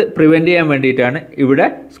ചെയ്യുന്നത് പ്രിവെൻറ്റ് ചെയ്യാൻ വേണ്ടിയിട്ടാണ് ഇവിടെ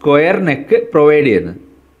സ്ക്വയർ നെക്ക് പ്രൊവൈഡ് ചെയ്യുന്നത്.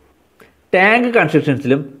 Tank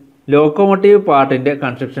കൺസ്ട്രക്ഷൻസിലും locomotive പാർട്ടിൻ്റെ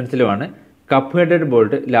കൺസ്ട്രക്ഷൻസിലുമാണ് cup headed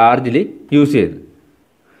bolt largely use ചെയ്യുന്നത്.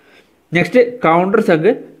 Next counter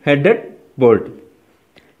സഗ് headed bolt.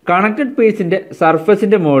 Connected പീസിൻ്റെ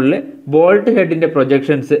സർഫസിൻ്റെ മുകളിൽ ബോൾട്ട് ഹെഡിൻ്റെ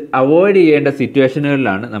പ്രൊജക്ഷൻസ് അവോയ്ഡ് ചെയ്യേണ്ട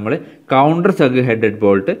സിറ്റുവേഷനുകളിലാണ് നമ്മൾ കൗണ്ടർ സഗ് ഹെഡഡ്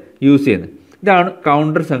ബോൾട്ട് യൂസ് ചെയ്യുന്നത്. ഇതാണ്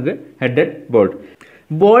counter സഗ് headed bolt.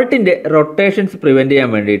 ബോൾട്ടിൻ്റെ rotations prevent ചെയ്യാൻ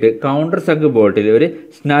വേണ്ടിയിട്ട് കൗണ്ടർ സഗ് ബോൾട്ടിൽ ഒരു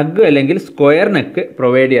സ്നഗ് അല്ലെങ്കിൽ സ്ക്വയർ നെക്ക്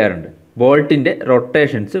പ്രൊവൈഡ് ചെയ്യാറുണ്ട്. ബോൾട്ടിൻ്റെ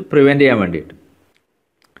റൊട്ടേഷൻസ് പ്രിവെൻറ്റ് ചെയ്യാൻ വേണ്ടിയിട്ട്.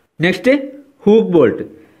 Next hook bolt.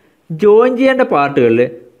 ജോയിൻ ചെയ്യേണ്ട പാർട്ടുകളിൽ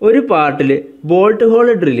ഒരു പാർട്ടിൽ ബോൾട്ട് ഹോൾ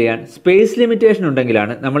ഡ്രിൽ ചെയ്യാൻ സ്പേസ് ലിമിറ്റേഷൻ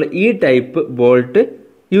ഉണ്ടെങ്കിലാണ് നമ്മൾ ഈ ടൈപ്പ് ബോൾട്ട്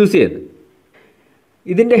യൂസ് ചെയ്യുന്നത്.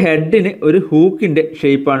 ഇതിൻ്റെ ഹെഡിന് ഒരു ഹൂക്കിൻ്റെ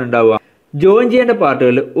ഷേപ്പാണ് ഉണ്ടാവുക. ജോയിൻ ചെയ്യേണ്ട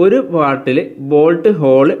പാർട്ടുകളിൽ ഒരു പാർട്ടിൽ ബോൾട്ട്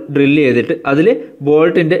ഹോൾ ഡ്രില്ല് ചെയ്തിട്ട് അതിൽ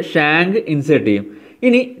ബോൾട്ടിൻ്റെ ഷാങ്ക് ഇൻസേർട്ട് ചെയ്യും.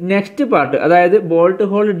 ഇനി നെക്സ്റ്റ് പാർട്ട്, അതായത് ബോൾട്ട്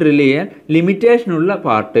ഹോൾ ഡ്രില്ല് ചെയ്യാൻ ലിമിറ്റേഷനുള്ള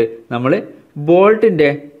പാർട്ട് നമ്മൾ ബോൾട്ടിൻ്റെ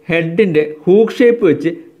ഹെഡിൻ്റെ ഹൂക്ക് ഷേപ്പ്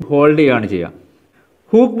വെച്ച് ഹോൾഡ് ചെയ്യുകയാണ് ചെയ്യുക.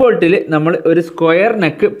 ഹൂക്ക് ബോൾട്ടിൽ നമ്മൾ ഒരു സ്ക്വയർ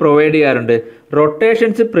നെക്ക് പ്രൊവൈഡ് ചെയ്യാറുണ്ട്.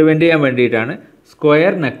 റൊട്ടേഷൻസ് പ്രിവെൻറ്റ് ചെയ്യാൻ വേണ്ടിയിട്ടാണ്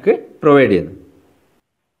സ്ക്വയർ നെക്ക് പ്രൊവൈഡ് ചെയ്യുന്നത്.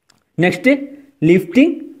 Next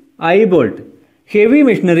lifting I bolt. Heavy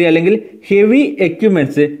machinery അല്ലെങ്കിൽ ഹെവി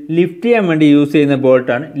എക്യുപ്മെൻറ്റ്സ് ലിഫ്റ്റ് ചെയ്യാൻ വേണ്ടി യൂസ് ചെയ്യുന്ന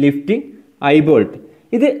ബോൾട്ടാണ് ലിഫ്റ്റിംഗ് ഐ ബോൾട്ട്.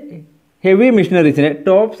 ഇത് ഹെവി മെഷീനറീസിനെ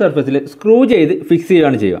ടോപ്പ് സർഫസിൽ സ്ക്രൂ ചെയ്ത് ഫിക്സ്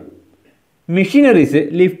ചെയ്യുകയാണ് ചെയ്യുക. മെഷീനറീസ്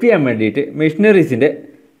ലിഫ്റ്റ് ചെയ്യാൻ വേണ്ടിയിട്ട് മെഷീനറീസിൻ്റെ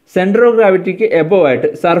സെൻറ്റർ ഓഫ് ഗ്രാവിറ്റിക്ക് എബോവ് ആയിട്ട്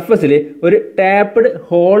സർഫസിൽ ഒരു ടാപ്പ്ഡ്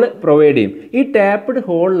ഹോൾ പ്രൊവൈഡ് ചെയ്യും. ഈ ടാപ്പ്ഡ്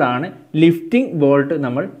ഹോളിലാണ് ലിഫ്റ്റിംഗ് ബോൾട്ട്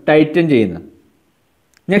നമ്മൾ ടൈറ്റൻ ചെയ്യുന്നത്.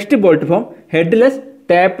 Next bolt form headless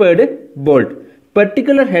tapered bolt.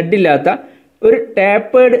 Particular ഹെഡില്ലാത്ത ഒരു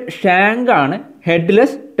ടാപ്പേഡ് ഷാങ്കാണ്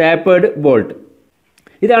ഹെഡ്ലെസ് ടാപ്പേഡ് ബോൾട്ട്.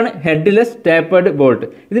 ഇതാണ് ഹെഡ്ലെസ് ടാപ്പേഡ് ബോൾട്ട്.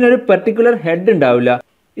 ഇതിനൊരു പെർട്ടിക്കുലർ ഹെഡ് ഉണ്ടാവില്ല.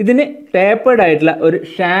 ഇതിന് ടാപ്പേഡ് ആയിട്ടുള്ള ഒരു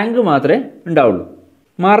ഷാങ്ക് മാത്രമേ ഉണ്ടാവുള്ളൂ.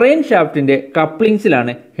 മറൈൻ ഷാഫ്റ്റിൻ്റെ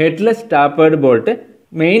കപ്ലിങ്സിലാണ് ഹെഡ്ലെസ് ടാപ്പേഡ് ബോൾട്ട്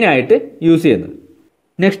മെയിനായിട്ട് യൂസ് ചെയ്യുന്നത്.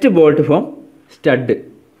 Next bolt form stud.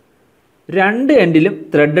 രണ്ട് എൻഡിലും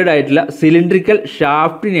ത്രെഡഡ് ആയിട്ടുള്ള സിലിണ്ട്രിക്കൽ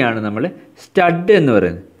ഷാഫ്റ്റിനെയാണ് നമ്മൾ സ്റ്റഡ് എന്ന്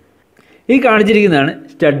പറയുന്നത്. ഈ കാണിച്ചിരിക്കുന്നതാണ്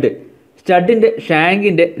സ്റ്റഡ്. സ്റ്റഡിൻ്റെ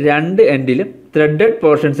ഷാങ്കിൻ്റെ രണ്ട് എൻഡിലും ത്രെഡഡ്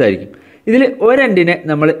പോർഷൻസ് ആയിരിക്കും. ഇതിൽ ഒരെൻഡിനെ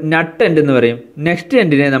നമ്മൾ നട്ട് എൻഡ് എന്ന് പറയും. നെക്സ്റ്റ്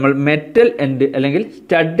എൻഡിനെ നമ്മൾ മെറ്റൽ എൻഡ് അല്ലെങ്കിൽ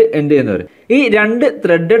സ്റ്റഡ് എൻഡ് എന്ന് പറയും. ഈ രണ്ട്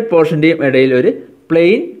ത്രെഡഡ് പോർഷൻ്റെയും ഇടയിൽ ഒരു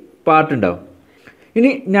പ്ലെയിൻ പാർട്ട് ഉണ്ടാവും.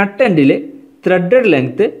 ഇനി നട്ട് എൻഡിൽ threaded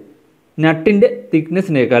length നട്ടിൻ്റെ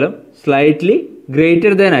തിക്നെസ്സിനേക്കാളും slightly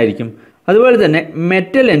greater than ആയിരിക്കും. അതുപോലെ തന്നെ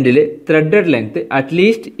മെറ്റൽ എൻഡിൽ threaded length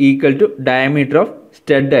at least equal to diameter of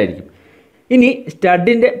stud ആയിരിക്കും. ഇനി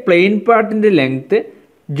സ്റ്റഡിൻ്റെ പ്ലെയിൻ പാർട്ടിൻ്റെ ലെങ്ത്ത്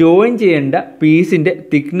ജോയിൻ ചെയ്യേണ്ട പീസിൻ്റെ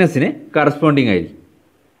തിക്നെസ്സിന് കറസ്പോണ്ടിങ് ആയിരിക്കും.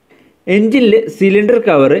 എൻജിനിൽ സിലിണ്ടർ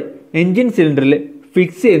കവർ എൻജിൻ സിലിണ്ടറിൽ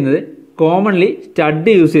ഫിക്സ് ചെയ്യുന്നത് കോമൺലി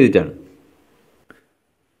സ്റ്റഡ് യൂസ് ചെയ്തിട്ടാണ്.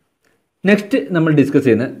 നെക്സ്റ്റ് നമ്മൾ ഡിസ്കസ്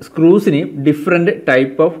ചെയ്യുന്നത് സ്ക്രൂസിനെയും ഡിഫറെൻറ്റ്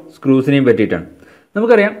ടൈപ്പ് ഓഫ് സ്ക്രൂസിനെയും പറ്റിയിട്ടാണ്.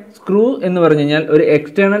 നമുക്കറിയാം സ്ക്രൂ എന്ന് പറഞ്ഞു കഴിഞ്ഞാൽ ഒരു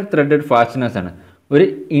എക്സ്റ്റേണൽ ത്രെഡഡ് ഫാസ്റ്റനേഴ്സ് ആണ്. ഒരു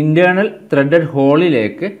ഇൻറ്റേർണൽ ത്രെഡഡ്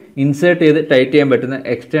ഹോളിലേക്ക് ഇൻസേർട്ട് ചെയ്ത് ടൈറ്റ് ചെയ്യാൻ പറ്റുന്ന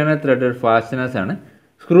എക്സ്റ്റേണൽ ത്രെഡഡ് ഫാസ്റ്റനേഴ്സ് ആണ്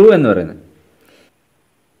സ്ക്രൂ എന്ന് പറയുന്നത്.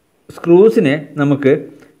 സ്ക്രൂസിനെ നമുക്ക്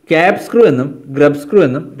ക്യാപ് സ്ക്രൂ എന്നും ഗ്രബ് സ്ക്രൂ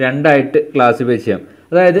എന്നും രണ്ടായിട്ട് ക്ലാസിഫൈ ചെയ്യാം.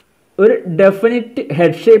 അതായത് ഒരു ഡെഫിനിറ്റ്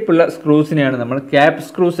ഹെഡ് ഷേപ്പുള്ള സ്ക്രൂസിനെയാണ് നമ്മൾ ക്യാപ്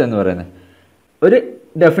സ്ക്രൂസ് എന്ന് പറയുന്നത്. ഒരു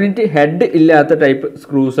ഡെഫിനിറ്റ് ഹെഡ് ഇല്ലാത്ത ടൈപ്പ്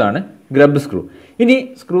സ്ക്രൂസ് ആണ് ഗ്രബ് സ്ക്രൂ. ഇനി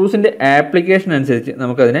സ്ക്രൂസിൻ്റെ ആപ്ലിക്കേഷൻ അനുസരിച്ച്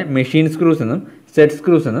നമുക്കതിനെ മെഷീൻ സ്ക്രൂസ് എന്നും സെറ്റ്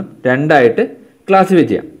സ്ക്രൂസ് എന്നും രണ്ടായിട്ട് ക്ലാസിഫൈ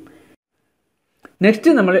ചെയ്യാം.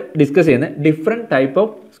 നെക്സ്റ്റ് നമ്മൾ ഡിസ്കസ് ചെയ്യുന്ന ഡിഫറെൻറ്റ് ടൈപ്പ്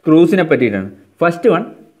ഓഫ് സ്ക്രൂസിനെ പറ്റിയിട്ടാണ്. First one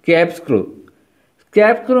cap screw.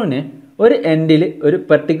 Cap സ്ക്രൂവിന് ഒരു എൻഡിൽ ഒരു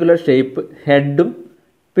പർട്ടിക്കുലർ ഷേപ്പ് ഹെഡും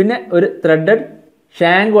പിന്നെ ഒരു ത്രെഡഡ്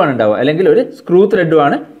ഷാങ്കുമാണ് ഉണ്ടാവുക, അല്ലെങ്കിൽ ഒരു സ്ക്രൂ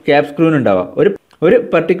ത്രെഡുമാണ് ക്യാപ് സ്ക്രൂവിന് ഉണ്ടാവുക. ഒരു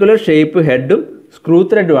പർട്ടിക്കുലർ ഷേപ്പ് ഹെഡും സ്ക്രൂ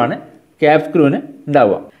ത്രെഡുമാണ് ക്യാപ് സ്ക്രൂവിന്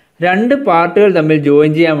ഉണ്ടാവുക. രണ്ട് പാർട്ടുകൾ തമ്മിൽ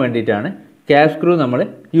ജോയിൻ ചെയ്യാൻ വേണ്ടിയിട്ടാണ് ക്യാപ് സ്ക്രൂ നമ്മൾ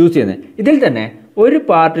യൂസ് ചെയ്യുന്നത്. ഇതിൽ തന്നെ ഒരു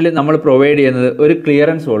പാർട്ടിൽ നമ്മൾ പ്രൊവൈഡ് ചെയ്യുന്നത് ഒരു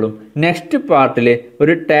ക്ലിയറൻസ് ഹോളും നെക്സ്റ്റ് പാർട്ടിൽ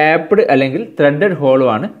ഒരു ടാപ്ഡ് അല്ലെങ്കിൽ ത്രെഡഡ്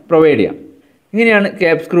ഹോളുമാണ് പ്രൊവൈഡ് ചെയ്യുക. ഇങ്ങനെയാണ്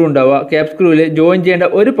ക്യാപ് സ്ക്രൂ ഉണ്ടാവുക. ക്യാപ് സ്ക്രൂവിൽ ജോയിൻ ചെയ്യേണ്ട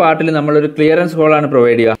ഒരു പാർട്ടിൽ നമ്മളൊരു ക്ലിയറൻസ് ഹോളാണ്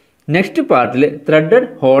പ്രൊവൈഡ് ചെയ്യുക. നെക്സ്റ്റ് പാർട്ടിൽ ത്രെഡഡ്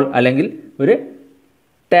ഹോൾ അല്ലെങ്കിൽ ഒരു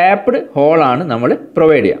ടാപ്ഡ് ഹോളാണ് നമ്മൾ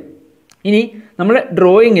പ്രൊവൈഡ് ചെയ്യുക. ഇനി നമ്മുടെ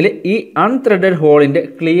ഡ്രോയിങ്ങിൽ ഈ അൺത്രെഡഡ് ഹോളിൻ്റെ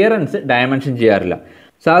ക്ലിയറൻസ് ഡയമെൻഷൻ ചെയ്യാറില്ല.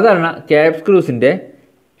 സാധാരണ cap സ്ക്രൂസിൻ്റെ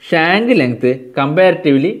shank length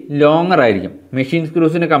comparatively longer ആയിരിക്കും. മെഷീൻ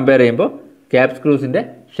സ്ക്രൂസിനെ കമ്പയർ ചെയ്യുമ്പോൾ ക്യാപ് സ്ക്രൂസിൻ്റെ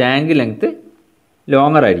ഷാങ്ക് ലെങ്ത്ത്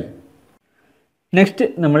ലോങ്ങർ ആയിരിക്കും. നെക്സ്റ്റ്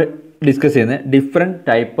നമ്മൾ ഡിസ്കസ് ചെയ്യുന്നത് ഡിഫറെൻറ്റ്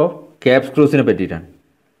ടൈപ്പ് ഓഫ് ക്യാപ് സ്ക്രൂസിനെ പറ്റിയിട്ടാണ്.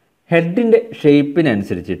 ഹെഡിൻ്റെ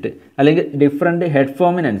ഷേപ്പിനനുസരിച്ചിട്ട് അല്ലെങ്കിൽ ഡിഫറെൻറ്റ് ഹെഡ്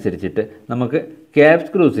ഫോമിനനുസരിച്ചിട്ട് നമുക്ക് ക്യാപ്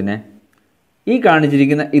സ്ക്രൂസിനെ ഈ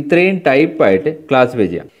കാണിച്ചിരിക്കുന്ന ഇത്രയും ടൈപ്പായിട്ട് ക്ലാസിഫൈ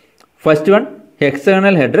ചെയ്യാം. First one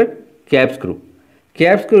hexagonal headed cap screw.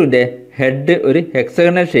 Cap സ്ക്രൂവിൻ്റെ head ഒരു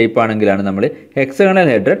ഹെക്സഗണൽ ഷേപ്പ് ആണെങ്കിലാണ് നമ്മൾ ഹെക്സഗണൽ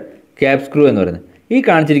ഹെഡഡ് ക്യാപ് സ്ക്രൂ എന്ന് പറയുന്നത്. ഈ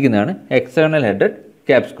കാണിച്ചിരിക്കുന്നതാണ് hexagonal headed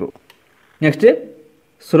cap screw. Next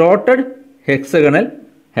slotted hexagonal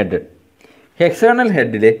headed. Hexagonal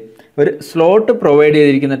ഹെഡിൽ ഒരു സ്ലോട്ട് പ്രൊവൈഡ്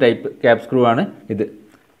ചെയ്തിരിക്കുന്ന ടൈപ്പ് ക്യാപ് സ്ക്രൂ ആണ് ഇത്.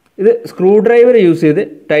 സ്ക്രൂ ഡ്രൈവർ യൂസ് ചെയ്ത്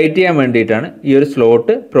ടൈറ്റ് ചെയ്യാൻ വേണ്ടിയിട്ടാണ് ഈ ഒരു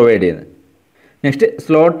സ്ലോട്ട് പ്രൊവൈഡ് ചെയ്യുന്നത്. Next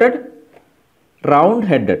slotted round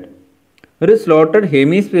headed. ഒരു സ്ലോട്ടഡ്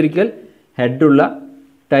ഹെമിസ്ഫിറിക്കൽ ഹെഡുള്ള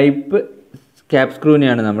ടൈപ്പ് ക്യാപ്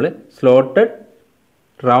സ്ക്രൂവിനെയാണ് നമ്മൾ സ്ലോട്ടഡ്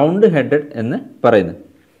റൗണ്ട് ഹെഡഡ് എന്ന് പറയുന്നത്.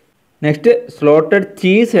 Next slotted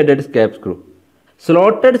cheese headed cap screw.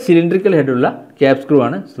 Slotted cylindrical ഹെഡുള്ള cap screw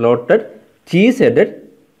ആണ് slotted cheese headed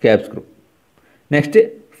cap screw. Next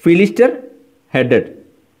fillister headed.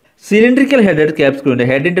 Cylindrical headed cap സ്ക്രൂവിൻ്റെ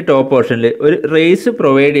ഹെഡിൻ്റെ top പോർഷനിൽ ഒരു raise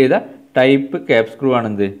provide ചെയ്ത type cap screw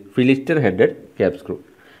ആണെന്ത് fillister headed cap screw.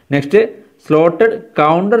 Next slotted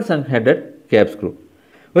counter sunk headed cap screw.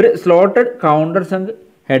 ഒരു slotted counter sunk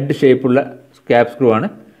head ഷേപ്പുള്ള cap screw ആണ്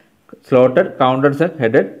slotted counter sunk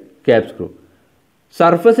headed cap screw.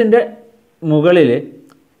 സർഫസിൻ്റെ മുകളിൽ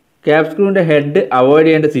cap സ്ക്രൂവിൻ്റെ head avoid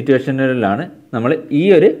ചെയ്യേണ്ട സിറ്റുവേഷനുകളിലാണ് നമ്മൾ ഈ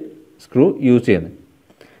ഒരു screw use ചെയ്യുന്നത്.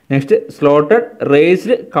 Next slotted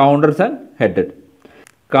raised counter sunk headed.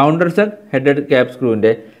 Counter sunk headed cap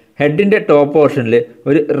സ്ക്രൂവിൻ്റെ ഹെഡിൻ്റെ top പോർഷനിൽ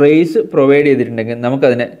ഒരു റേസ് പ്രൊവൈഡ് ചെയ്തിട്ടുണ്ടെങ്കിൽ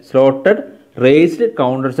നമുക്കതിനെ slotted raised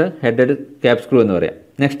counter sunk headed cap screw എന്ന് പറയാം.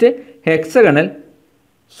 Next hexagonal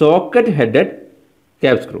socket headed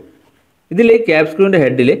cap screw. ഇതിൽ ക്യാപ് സ്ക്രൂവിൻ്റെ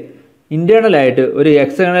ഹെഡിൽ ഇൻറ്റേർണലായിട്ട് ഒരു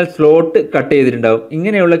ഹെക്സഗണൽ സ്ലോട്ട് കട്ട് ചെയ്തിട്ടുണ്ടാവും.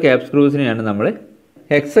 ഇങ്ങനെയുള്ള ക്യാപ് സ്ക്രൂസിനെയാണ് നമ്മൾ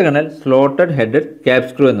hexagonal slotted headed cap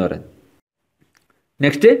screw എന്ന് പറയുന്നത്.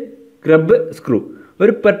 Next grub screw.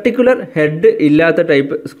 ഒരു പർട്ടിക്കുലർ ഹെഡ് ഇല്ലാത്ത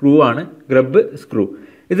ടൈപ്പ് സ്ക്രൂ ആണ് ഗ്രബ് സ്ക്രൂ.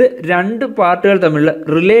 ഇത് രണ്ട് പാർട്ടുകൾ തമ്മിലുള്ള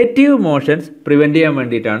റിലേറ്റീവ് മോഷൻസ് പ്രിവെൻറ്റ് ചെയ്യാൻ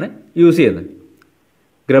വേണ്ടിയിട്ടാണ് യൂസ് ചെയ്യുന്നത്.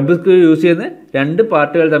 ഗ്രബ് സ്ക്രൂ യൂസ് ചെയ്യുന്നത് രണ്ട്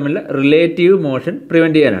പാർട്ടുകൾ തമ്മിലുള്ള റിലേറ്റീവ് മോഷൻ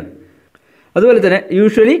പ്രിവെൻറ്റ് ചെയ്യാനാണ്. അതുപോലെ തന്നെ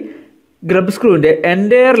യൂഷ്വലി ഗ്രബ് സ്ക്രൂവിൻ്റെ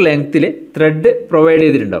എൻറ്റയർ ലെങ്ത്തിൽ ത്രെഡ് പ്രൊവൈഡ്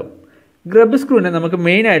ചെയ്തിട്ടുണ്ടാവും. ഗ്രബ് സ്ക്രൂവിനെ നമുക്ക്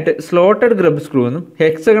മെയിനായിട്ട് സ്ലോട്ടഡ് ഗ്രബ് സ്ക്രൂ എന്നും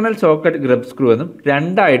ഹെക്സഗണൽ സോക്കറ്റ് ഗ്രബ് സ്ക്രൂ എന്നും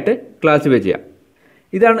രണ്ടായിട്ട് ക്ലാസിഫൈ ചെയ്യാം.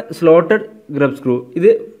 ഇതാണ് സ്ലോട്ടഡ് ഗ്രബ് സ്ക്രൂ.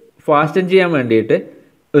 ഇത് ഫാസ്റ്റൻ ചെയ്യാൻ വേണ്ടിയിട്ട്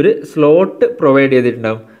ഒരു സ്ലോട്ട് പ്രൊവൈഡ്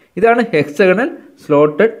ചെയ്തിട്ടുണ്ടാവും. ഇതാണ് ഹെക്സഗണൽ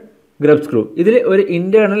സ്ലോട്ടഡ് ഗ്രബ് സ്ക്രൂ. ഇതിൽ ഒരു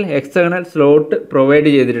ഇൻറ്റേർണൽ ഹെക്സഗണൽ സ്ലോട്ട് പ്രൊവൈഡ്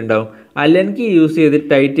ചെയ്തിട്ടുണ്ടാവും. അലൻകി യൂസ് ചെയ്ത്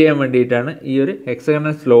ടൈറ്റ് ചെയ്യാൻ വേണ്ടിയിട്ടാണ് ഈ ഒരു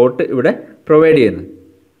ഹെക്സഗണൽ സ്ലോട്ട് ഇവിടെ പ്രൊവൈഡ് ചെയ്യുന്നത്.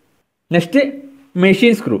 Next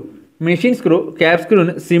machine screw. Machine screw cap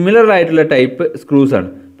സ്ക്രൂവിന് similar ആയിട്ടുള്ള ടൈപ്പ് സ്ക്രൂസ് ആണ്.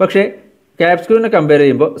 പക്ഷേ ക്യാപ് സ്ക്രൂവിനെ കമ്പയർ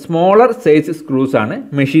ചെയ്യുമ്പോൾ സ്മോളർ സൈസ് സ്ക്രൂസ് ആണ്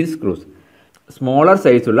മെഷീൻ സ്ക്രൂസ്. സ്മോളർ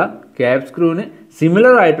സൈസുള്ള ക്യാപ് സ്ക്രൂവിന്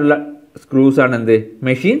സിമിലർ ആയിട്ടുള്ള സ്ക്രൂസ് ആണ് എന്ത്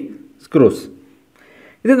മെഷീൻ സ്ക്രൂസ്.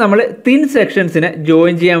 ഇത് നമ്മൾ തിൻ സെക്ഷൻസിനെ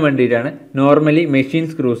ജോയിൻ ചെയ്യാൻ വേണ്ടിയിട്ടാണ് നോർമലി മെഷീൻ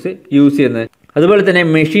സ്ക്രൂസ് യൂസ് ചെയ്യുന്നത്. അതുപോലെ തന്നെ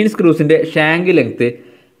machine സ്ക്രൂസിൻ്റെ shank length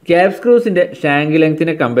cap സ്ക്രൂസിൻ്റെ shank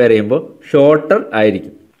ലെങ്ത്തിനെ compare ചെയ്യുമ്പോൾ ഷോർട്ടർ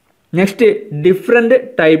ആയിരിക്കും. Next different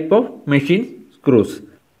type of machine screws.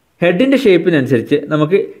 ഹെഡിൻ്റെ ഷേപ്പിനനുസരിച്ച്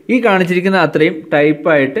നമുക്ക് ഈ കാണിച്ചിരിക്കുന്ന അത്രയും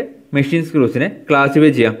ടൈപ്പായിട്ട് മെഷീൻ സ്ക്രൂസിനെ ക്ലാസിഫൈ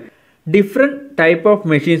ചെയ്യാം. Different type of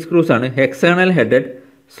machine screws ആണ് hexagonal headed,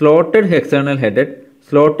 slotted hexagonal headed,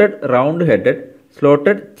 slotted round headed,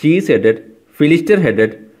 slotted cheese headed, fillister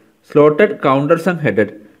headed, slotted counter sung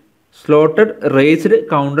headed, slotted raised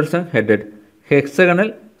counter sung headed, hexagonal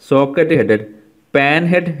socket headed, pan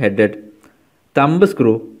head headed, thumb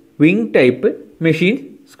screw, wing type machine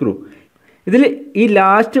screw. ഇതിൽ ഈ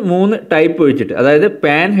last 3 type ഒഴിച്ചിട്ട്, അതായത്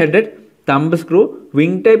pan headed, thumb screw,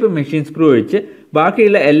 wing type machine screw ഒഴിച്ച്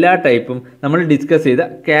ബാക്കിയുള്ള എല്ലാ ടൈപ്പും നമ്മൾ discuss ചെയ്ത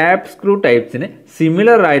ക്യാപ് സ്ക്രൂ ടൈപ്സിന്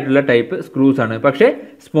സിമിലർ ആയിട്ടുള്ള ടൈപ്പ് സ്ക്രൂസ് ആണ്, പക്ഷേ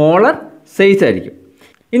സ്മോളർ സൈസ് ആയിരിക്കും.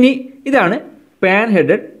 ഇനി ഇതാണ് പാൻ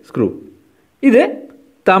ഹെഡഡ് സ്ക്രൂ. ഇത്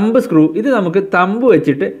തമ്പ് സ്ക്രൂ. ഇത് നമുക്ക് തമ്പ്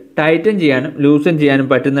വെച്ചിട്ട് ടൈറ്റൻ ചെയ്യാനും ലൂസൻ ചെയ്യാനും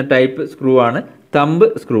പറ്റുന്ന ടൈപ്പ് സ്ക്രൂ ആണ് തമ്പ്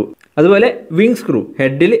സ്ക്രൂ. അതുപോലെ വിങ് സ്ക്രൂ,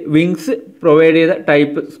 ഹെഡിൽ വിങ്സ് പ്രൊവൈഡ് ചെയ്ത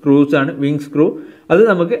ടൈപ്പ് സ്ക്രൂസ് ആണ് വിങ് സ്ക്രൂ. അത്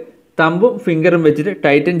നമുക്ക് തമ്പും ഫിംഗറും വെച്ചിട്ട്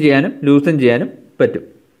ടൈറ്റൻ ചെയ്യാനും ലൂസൻ ചെയ്യാനും പറ്റും.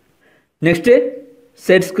 Next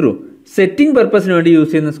set screw. സെറ്റിംഗ് പർപ്പസിന് വേണ്ടി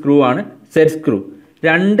യൂസ് ചെയ്യുന്ന സ്ക്രൂ ആണ് സെറ്റ് സ്ക്രൂ.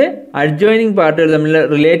 2 അഡ്ജോയിനിങ് പാർട്ടുകൾ തമ്മിലുള്ള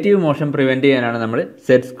റിലേറ്റീവ് മോഷൻ പ്രിവെൻറ്റ് ചെയ്യാനാണ് നമ്മൾ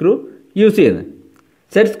സെറ്റ് സ്ക്രൂ യൂസ് ചെയ്യുന്നത്.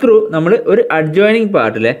 സെറ്റ് സ്ക്രൂ നമ്മൾ ഒരു അഡ്ജോയിനിങ്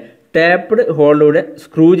പാർട്ടിലെ ടാപ്പ്ഡ് ഹോളിലൂടെ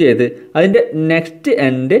സ്ക്രൂ ചെയ്ത് അതിൻ്റെ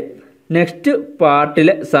നെക്സ്റ്റ്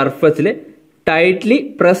പാർട്ടിലെ സർഫസിൽ ടൈറ്റ്ലി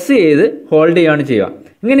പ്രസ് ചെയ്ത് ഹോൾഡ് ചെയ്യുകയാണ് ചെയ്യുക.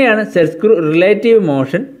 ഇങ്ങനെയാണ് set screw relative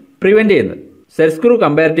motion prevent ചെയ്യുന്നത്. Set screw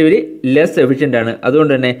comparatively less efficient ആണ്.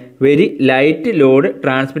 അതുകൊണ്ട് തന്നെ വെരി ലൈറ്റ് ലോഡ്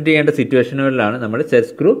ട്രാൻസ്മിറ്റ് ചെയ്യേണ്ട സിറ്റുവേഷനുകളിലാണ് നമ്മൾ സെറ്റ്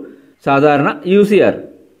സ്ക്രൂ സാധാരണ യൂസ് ചെയ്യാറ്.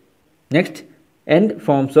 Next end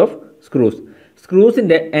forms of screws.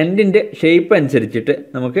 സ്ക്രൂസിൻ്റെ എൻഡിൻ്റെ shape അനുസരിച്ചിട്ട്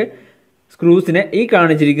നമുക്ക് സ്ക്രൂസിനെ ഈ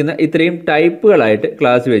കാണിച്ചിരിക്കുന്ന ഇത്രയും ടൈപ്പുകളായിട്ട്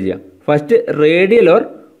ക്ലാസിഫൈ ചെയ്യാം. First radial or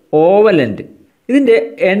oval end. ഇതിൻ്റെ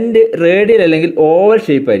എൻഡ് റേഡിയൽ അല്ലെങ്കിൽ ഓവൽ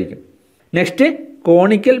ഷേപ്പ് ആയിരിക്കും. Next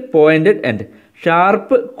conical pointed end.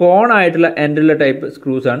 Sharp കോൺ ആയിട്ടുള്ള എൻഡുള്ള ടൈപ്പ്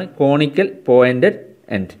സ്ക്രൂസ് ആണ് conical pointed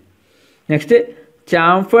end. Next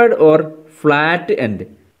chamfered or flat end.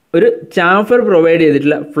 ഒരു ചാംഫർ പ്രൊവൈഡ്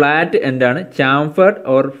ചെയ്തിട്ടുള്ള flat എൻഡാണ് chamfered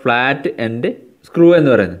or flat end screw എന്ന്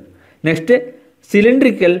പറയുന്നത്. Next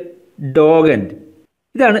cylindrical dog end.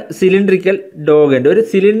 ഇതാണ് cylindrical dog end. ഒരു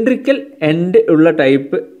cylindrical end ഉള്ള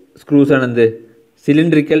type screws ആണ് എന്ത്?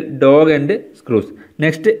 Cylindrical dog end screws.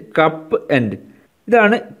 Next cup end.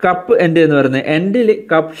 ഇതാണ് കപ്പ് എൻഡ് എന്ന് പറയുന്നത്. എൻഡിൽ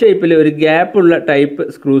കപ്പ് ഷേപ്പിൽ ഒരു ഗ്യാപ്പ് ഉള്ള ടൈപ്പ്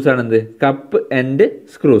സ്ക്രൂസ് ആണ് എന്ത്? Cup end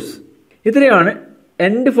screws. ഇത്രയാണ്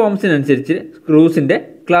എൻഡ് ഫോംസിനനുസരിച്ച് സ്ക്രൂസിൻ്റെ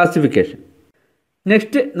ക്ലാസിഫിക്കേഷൻ.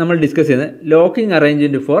 നെക്സ്റ്റ് നമ്മൾ ഡിസ്കസ് ചെയ്യുന്നത് locking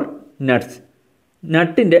arrangement four nuts.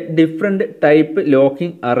 നട്ടിൻ്റെ different type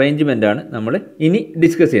locking arrangement ആണ് നമ്മൾ ഇനി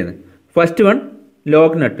ഡിസ്കസ് ചെയ്യുന്നത്. ഫസ്റ്റ് വൺ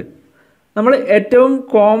ലോക്ക് നട്ട്. നമ്മൾ ഏറ്റവും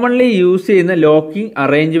കോമൺലി യൂസ് ചെയ്യുന്ന ലോക്കിംഗ്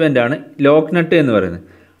അറേഞ്ച്മെൻ്റ് ആണ് ലോക്ക് നട്ട് എന്ന് പറയുന്നത്.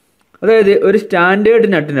 അതായത് ഒരു സ്റ്റാൻഡേർഡ്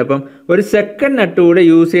നട്ടിനൊപ്പം ഒരു സെക്കൻഡ് നട്ട് കൂടെ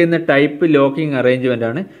യൂസ് ചെയ്യുന്ന ടൈപ്പ് ലോക്കിംഗ് അറേഞ്ച്മെൻ്റ്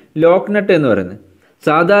ആണ് ലോക്ക് നട്ട് എന്ന് പറയുന്നത്.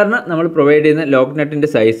 സാധാരണ നമ്മൾ പ്രൊവൈഡ് ചെയ്യുന്ന lock നട്ടിൻ്റെ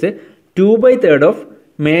size 2/3 of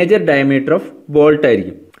major diameter of bolt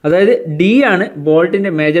ആയിരിക്കും. അതായത് ഡി ആണ്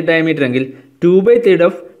ബോൾട്ടിൻ്റെ മേജർ ഡയമീറ്റർ എങ്കിൽ 2/3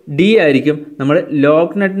 ഓഫ് ഡി ആയിരിക്കും നമ്മൾ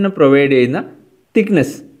ലോക്ക് നട്ടിന് പ്രൊവൈഡ് ചെയ്യുന്ന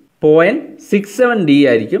തിക്നെസ്. 0.67 ഡി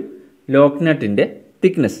ആയിരിക്കും ലോക്ക് നട്ടിൻ്റെ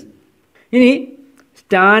തിക്നെസ്. ഇനി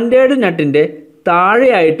സ്റ്റാൻഡേർഡ് നട്ടിൻ്റെ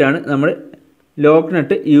താഴെയായിട്ടാണ് നമ്മൾ ലോക്ക്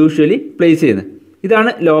നട്ട് യൂഷ്വലി പ്ലേസ് ചെയ്യുന്നത്.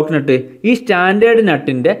 ഇതാണ് ലോക്ക് നട്ട്. ഈ സ്റ്റാൻഡേർഡ്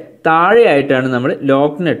നട്ടിൻ്റെ താഴെയായിട്ടാണ് നമ്മൾ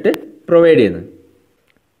ലോക്ക് നട്ട് പ്രൊവൈഡ് ചെയ്യുന്നത്.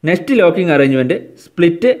 നെക്സ്റ്റ് ലോക്കിംഗ് അറേഞ്ച്മെൻറ്റ്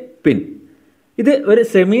സ്പ്ലിറ്റ് പിൻ. ഇത് ഒരു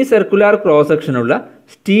semi circular cross സെക്ഷനുള്ള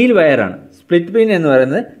steel വയറാണ്. Split പിൻ എന്ന്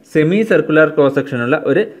പറയുന്നത് സെമി സർക്കുലാർ ക്രോസ് സെക്ഷനുള്ള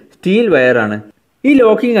ഒരു സ്റ്റീൽ വയറാണ്. ഈ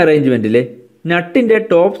ലോക്കിംഗ് അറേഞ്ച്മെൻറ്റിൽ നട്ടിൻ്റെ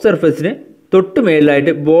ടോപ്പ് സർഫസിന് തൊട്ട്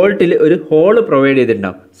മേളിലായിട്ട് ബോൾട്ടിൽ ഒരു ഹോള് പ്രൊവൈഡ്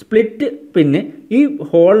ചെയ്തിട്ടുണ്ടാകും. സ്പ്ലിറ്റ് പിന്ന് ഈ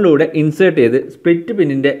ഹോളിലൂടെ ഇൻസേർട്ട് ചെയ്ത് സ്പ്ലിറ്റ്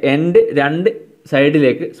പിന്നിൻ്റെ എൻഡ് 2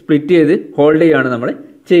 സൈഡിലേക്ക് സ്പ്ലിറ്റ് ചെയ്ത് ഹോൾഡ് ചെയ്യുകയാണ് നമ്മൾ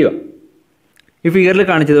ചെയ്യുക. ഈ ഫിഗറിൽ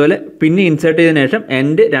കാണിച്ചതുപോലെ പിന്ന് ഇൻസേർട്ട് ചെയ്തതിനു ശേഷം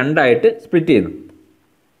എൻഡ് 2ആയിട്ട് സ്പ്ലിറ്റ് ചെയ്യുന്നു.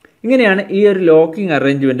 ഇങ്ങനെയാണ് ഈ ഒരു ലോക്കിംഗ്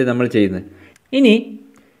അറേഞ്ച്മെൻറ്റ് നമ്മൾ ചെയ്യുന്നത്. ഇനി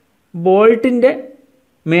ബോൾട്ടിൻ്റെ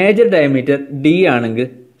മേജർ ഡയമീറ്റർ ഡി ആണെങ്കിൽ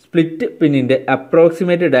സ്പ്ലിറ്റ് പിന്നിൻ്റെ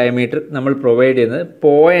അപ്രോക്സിമേറ്റ് ഡയമീറ്റർ നമ്മൾ പ്രൊവൈഡ് ചെയ്യുന്നത്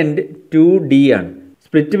 0.2 ഡി ആണ്.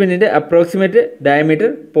 Split പിന്നിൻ്റെ approximate diameter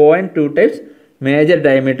 0.2 times major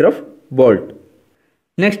diameter of bolt.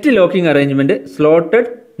 Next locking arrangement slotted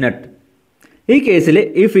നട്ട്. ഈ കേസിൽ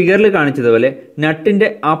ഈ ഫിഗറിൽ കാണിച്ചതുപോലെ നട്ടിൻ്റെ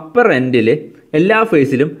അപ്പർ എൻഡിൽ എല്ലാ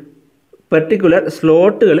ഫേസിലും പെർട്ടിക്കുലർ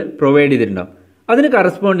സ്ലോട്ടുകൾ പ്രൊവൈഡ് ചെയ്തിട്ടുണ്ടാകും. അതിന്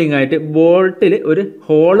കറസ്പോണ്ടിങ് ആയിട്ട് ബോൾട്ടിൽ ഒരു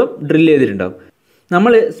ഹോളും ഡ്രിൽ ചെയ്തിട്ടുണ്ടാകും.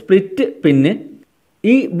 നമ്മൾ സ്പ്ലിറ്റ് പിന്ന്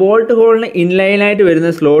ഈ ബോൾട്ട് ഹോളിന് ഇൻലൈനായിട്ട് വരുന്ന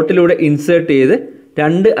സ്ലോട്ടിലൂടെ ഇൻസേർട്ട് ചെയ്ത്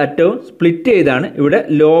രണ്ട് അറ്റവും സ്പ്ലിറ്റ് ചെയ്താണ് ഇവിടെ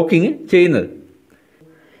ലോക്കിങ് ചെയ്യുന്നത്.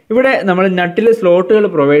 ഇവിടെ നമ്മൾ നട്ടിൽ സ്ലോട്ടുകൾ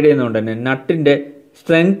പ്രൊവൈഡ് ചെയ്യുന്നതുകൊണ്ട് തന്നെ നട്ടിൻ്റെ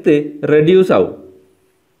സ്ട്രെങ്ത് റെഡ്യൂസ് ആവും.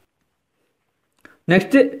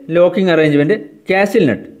 നെക്സ്റ്റ് ലോക്കിംഗ് അറേഞ്ച്മെൻറ്റ് കാസിൽ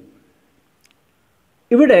നട്ട്.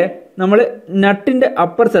 ഇവിടെ നമ്മൾ നട്ടിൻ്റെ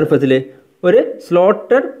അപ്പർ സർഫസിൽ ഒരു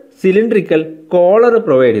സ്ലോട്ടഡ് സിലിണ്ട്രിക്കൽ കോളർ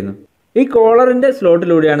പ്രൊവൈഡ് ചെയ്യുന്നു. ഈ കോളറിൻ്റെ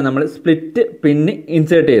സ്ലോട്ടിലൂടെയാണ് നമ്മൾ സ്പ്ലിറ്റ് പിന്ന്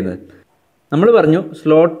ഇൻസേർട്ട് ചെയ്യുന്നത്. നമ്മൾ പറഞ്ഞു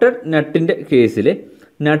സ്ലോട്ടഡ് നട്ടിൻ്റെ കേസിൽ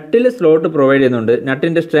നട്ടിൽ സ്ലോട്ട് പ്രൊവൈഡ് ചെയ്യുന്നുണ്ട്,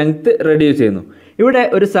 നട്ടിൻ്റെ സ്ട്രെങ്ത് റെഡ്യൂസ് ചെയ്യുന്നു. ഇവിടെ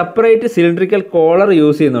ഒരു സെപ്പറേറ്റ് സിലിണ്ട്രിക്കൽ കോളർ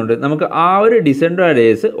യൂസ് ചെയ്യുന്നുണ്ട്, നമുക്ക് ആ ഒരു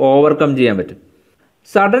ഡിസഡ്വാൻറ്റേജസ് ഓവർകം ചെയ്യാൻ പറ്റും.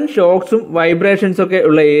 സഡൻ ഷോക്സും വൈബ്രേഷൻസും ഒക്കെ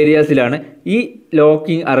ഉള്ള ഏരിയാസിലാണ് ഈ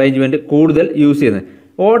ലോക്കിംഗ് അറേഞ്ച്മെൻറ്റ് കൂടുതൽ യൂസ് ചെയ്യുന്നത്.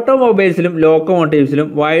 ഓട്ടോമൊബൈൽസിലും ലോക്കോമോട്ടീവ്സിലും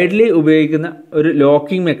വൈഡ്ലി ഉപയോഗിക്കുന്ന ഒരു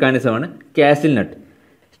ലോക്കിംഗ് മെക്കാനിസമാണ് കാസിൽ നട്ട്.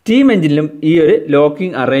 സ്റ്റീം എഞ്ചിനിലും ഈ ഒരു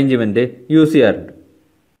ലോക്കിംഗ് അറേഞ്ച്മെൻറ്റ് യൂസ് ചെയ്യാറുണ്ട്.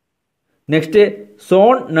 നെക്സ്റ്റ്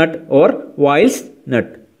സോൺ നട്ട് ഓർ വൈൽസ്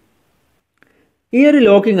നട്ട്. ഈ ഒരു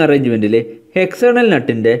ലോക്കിംഗ് അറേഞ്ച്മെൻറ്റിൽ ഹെക്സണൽ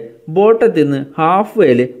നട്ടിൻ്റെ ബോട്ടത്തിൽ നിന്ന് ഹാഫ്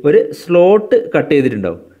വേയിൽ ഒരു സ്ലോട്ട് കട്ട്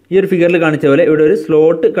ചെയ്തിട്ടുണ്ടാവും. ഈ ഒരു ഫിഗറിൽ കാണിച്ച പോലെ ഇവിടെ ഒരു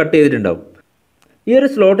സ്ലോട്ട് കട്ട് ചെയ്തിട്ടുണ്ടാവും. ഈ ഒരു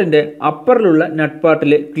സ്ലോട്ടിൻ്റെ അപ്പറിലുള്ള നട്ട്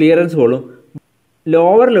പാർട്ടിൽ ക്ലിയറൻസ് ഹോളും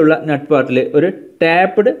ലോവറിലുള്ള നട്ട് പാർട്ടിൽ ഒരു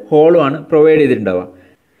ടാപ്പ്ഡ് ഹോളുമാണ് പ്രൊവൈഡ് ചെയ്തിട്ടുണ്ടാവുക.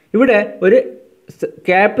 ഇവിടെ ഒരു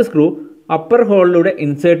ക്യാപ്പ് സ്ക്രൂ അപ്പർ ഹോളിലൂടെ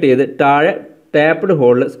ഇൻസേർട്ട് ചെയ്ത് താഴെ ടാപ്പ്ഡ്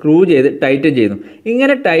ഹോളിൽ സ്ക്രൂ ചെയ്ത് ടൈറ്റൻ ചെയ്യുന്നു.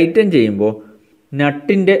 ഇങ്ങനെ ടൈറ്റൻ ചെയ്യുമ്പോൾ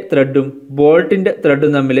നട്ടിൻ്റെ ത്രെഡും ബോൾട്ടിൻ്റെ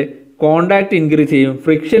ത്രെഡും തമ്മിൽ കോണ്ടാക്റ്റ് ഇൻക്രീസ് ചെയ്യും,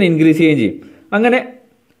 ഫ്രിക്ഷൻ ഇൻക്രീസ് ചെയ്യുകയും ചെയ്യും. അങ്ങനെ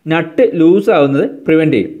നട്ട് ലൂസ് ആവുന്നത്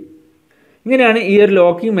പ്രിവെൻറ്റ് ചെയ്യും. ഇങ്ങനെയാണ് ഈ ഒരു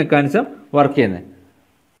ലോക്കിംഗ് മെക്കാനിസം വർക്ക് ചെയ്യുന്നത്.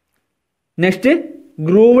 നെക്സ്റ്റ്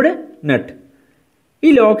ഗ്രൂവ്ഡ് നട്ട്.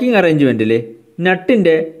 ഈ ലോക്കിംഗ് അറേഞ്ച്മെൻറ്റിൽ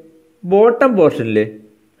നട്ടിൻ്റെ ബോട്ടം പോർഷനിൽ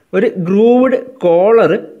ഒരു ഗ്രൂവ്ഡ്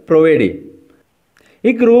കോളർ പ്രൊവൈഡ് ചെയ്യും.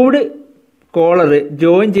 ഈ ഗ്രൂവ്ഡ് കോളർ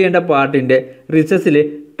ജോയിൻ ചെയ്യേണ്ട പാർട്ടിൻ്റെ റിസസിൽ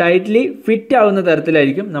ടൈറ്റ്ലി ഫിറ്റ് ആവുന്ന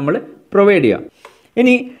തരത്തിലായിരിക്കും നമ്മൾ പ്രൊവൈഡ് ചെയ്യുക.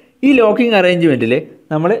 ഇനി ഈ ലോക്കിംഗ് അറേഞ്ച്മെൻറ്റിൽ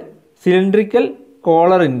നമ്മൾ സിലിണ്ട്രിക്കൽ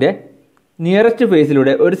കോളറിൻ്റെ നിയറസ്റ്റ്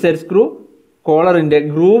ഫേസിലൂടെ ഒരു സെറ്റ് സ്ക്രൂ കോളറിൻ്റെ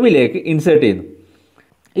ഗ്രൂവിലേക്ക് ഇൻസേർട്ട് ചെയ്യുന്നു.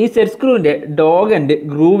 ഈ സെറ്റ് സ്ക്രൂവിൻ്റെ ഡോഗ് എൻഡ്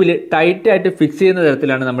ഗ്രൂവിൽ ടൈറ്റായിട്ട് ഫിക്സ് ചെയ്യുന്ന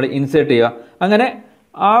തരത്തിലാണ് നമ്മൾ ഇൻസേർട്ട് ചെയ്യുക. അങ്ങനെ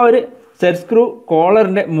ആ ഒരു സെറ്റ് സ്ക്രൂ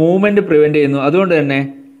കോളറിൻ്റെ മൂവ്മെൻറ്റ് പ്രിവെൻറ്റ് ചെയ്യുന്നു. അതുകൊണ്ട് തന്നെ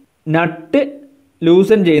നട്ട്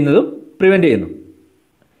ലൂസൻ ചെയ്യുന്നതും പ്രിവെൻറ്റ് ചെയ്യുന്നു.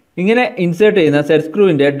 ഇങ്ങനെ ഇൻസേർട്ട് ചെയ്യുന്ന സെറ്റ്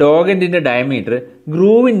സ്ക്രൂവിൻ്റെ ഡോഗ് എൻഡിൻ്റെ ഡയമീറ്റർ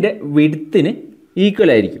ഗ്രൂവിൻ്റെ വിഡ്ത്തിന് ഈക്വൽ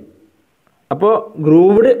ആയിരിക്കും. അപ്പോൾ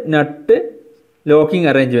ഗ്രൂവ്ഡ് നട്ട് ലോക്കിംഗ്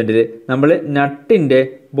അറേഞ്ച്മെൻറ്റിൽ നമ്മൾ നട്ടിൻ്റെ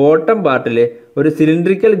ബോട്ടം പാർട്ടിൽ ഒരു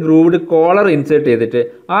സിലിണ്ട്രിക്കൽ ഗ്രൂവ്ഡ് കോളർ ഇൻസേർട്ട് ചെയ്തിട്ട്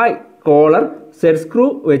ആ കോളർ സെറ്റ് സ്ക്രൂ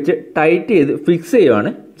വെച്ച് ടൈറ്റ് ചെയ്ത് ഫിക്സ്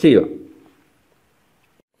ചെയ്യുകയാണ് ചെയ്യുക.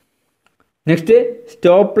 Next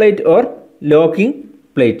stop plate or locking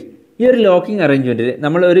plate. ഈ ഒരു ലോക്കിംഗ് അറേഞ്ച്മെൻറ്റിൽ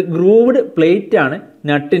നമ്മൾ ഒരു ഗ്രൂവ്ഡ് പ്ലേറ്റ് ആണ്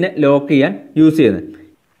നട്ടിനെ ലോക്ക് ചെയ്യാൻ യൂസ് ചെയ്യുന്നത്.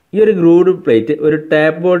 ഈ ഒരു ഗ്രൂവ്ഡ് പ്ലേറ്റ് ഒരു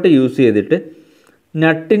ടാപ്പ് ബോൾട്ട് യൂസ് ചെയ്തിട്ട്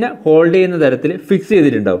നട്ടിനെ ഹോൾഡ് ചെയ്യുന്ന തരത്തിൽ ഫിക്സ്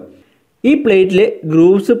ചെയ്തിട്ടുണ്ടാവും. ഈ പ്ലേറ്റിൽ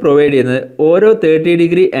ഗ്രൂവ്സ് പ്രൊവൈഡ് ചെയ്യുന്നത് ഓരോ 30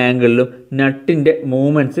 ഡിഗ്രി ആംഗിളിലും നട്ടിൻ്റെ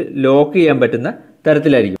മൂവ്മെൻറ്റ്സ് ലോക്ക് ചെയ്യാൻ പറ്റുന്ന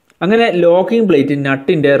തരത്തിലായിരിക്കും. അങ്ങനെ ലോക്കിംഗ് പ്ലേറ്റ്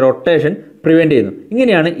നട്ടിൻ്റെ റൊട്ടേഷൻ പ്രിവെൻറ്റ് ചെയ്യുന്നു.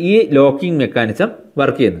 ഇങ്ങനെയാണ് ഈ ലോക്കിംഗ് മെക്കാനിസം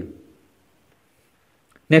വർക്ക് ചെയ്യുന്നത്.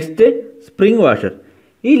 Next spring washer.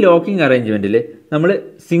 ഈ ലോക്കിംഗ് അറേഞ്ച്മെൻറ്റിൽ നമ്മൾ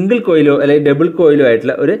സിംഗിൾ കോയിലോ അല്ലെങ്കിൽ ഡബിൾ കോയിലോ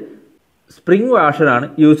ആയിട്ടുള്ള ഒരു സ്പ്രിംഗ് വാഷറാണ്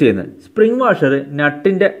യൂസ് ചെയ്യുന്നത്. സ്പ്രിംഗ് വാഷർ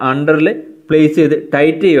നട്ടിൻ്റെ അണ്ടറിൽ പ്ലേസ് ചെയ്ത്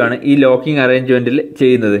ടൈറ്റ് ചെയ്യുകയാണ് ഈ ലോക്കിംഗ് അറേഞ്ച്മെൻറ്റിൽ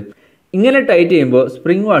ചെയ്യുന്നത്. ഇങ്ങനെ ടൈറ്റ് ചെയ്യുമ്പോൾ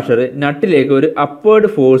സ്പ്രിംഗ് വാഷർ നട്ടിലേക്ക് ഒരു അപ്വേർഡ്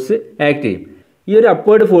ഫോഴ്സ് ആക്ട് ചെയ്യും. ഈ ഒരു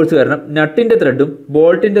അപ്വേർഡ് ഫോഴ്സ് കാരണം നട്ടിൻ്റെ ത്രെഡും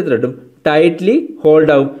ബോൾട്ടിൻ്റെ ത്രെഡും ടൈറ്റ്ലി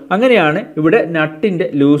ഹോൾഡ് ആവും. അങ്ങനെയാണ് ഇവിടെ നട്ടിൻ്റെ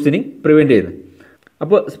ലൂസനിങ് പ്രിവെൻറ്റ് ചെയ്യുന്നത്.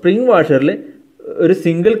 അപ്പോൾ സ്പ്രിംഗ് വാഷറിൽ ഒരു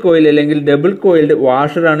സിംഗിൾ കോയിൽ അല്ലെങ്കിൽ ഡബിൾ കോയിൽഡ്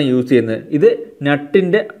വാഷറാണ് യൂസ് ചെയ്യുന്നത്. ഇത്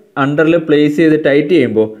നട്ടിൻ്റെ അണ്ടറിൽ പ്ലേസ് ചെയ്ത് ടൈറ്റ്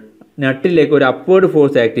ചെയ്യുമ്പോൾ നട്ടിലേക്ക് ഒരു അപ്വേർഡ്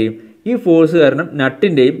ഫോഴ്സ് ആക്ട് ചെയ്യും. ഈ ഫോഴ്സ് കാരണം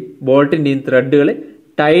നട്ടിൻ്റെയും ബോൾട്ടിൻ്റെയും ത്രെഡുകൾ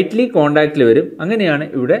ടൈറ്റ്ലി കോണ്ടാക്റ്റിൽ വരും. അങ്ങനെയാണ്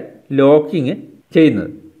ഇവിടെ ലോക്കിങ് ചെയ്യുന്നത്.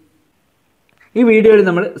 ഈ വീഡിയോയിൽ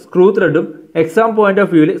നമ്മൾ സ്ക്രൂ ത്രെഡും എക്സാം പോയിന്റ്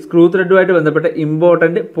ഓഫ് വ്യൂവിൽ സ്ക്രൂ ത്രെഡുമായിട്ട് ബന്ധപ്പെട്ട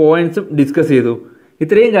ഇമ്പോർട്ടൻറ്റ് പോയിന്റ്സും ഡിസ്കസ് ചെയ്തു.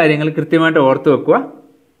 ഇത്രയും കാര്യങ്ങൾ കൃത്യമായിട്ട് ഓർത്ത് വെക്കുക.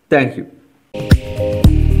 Thank you.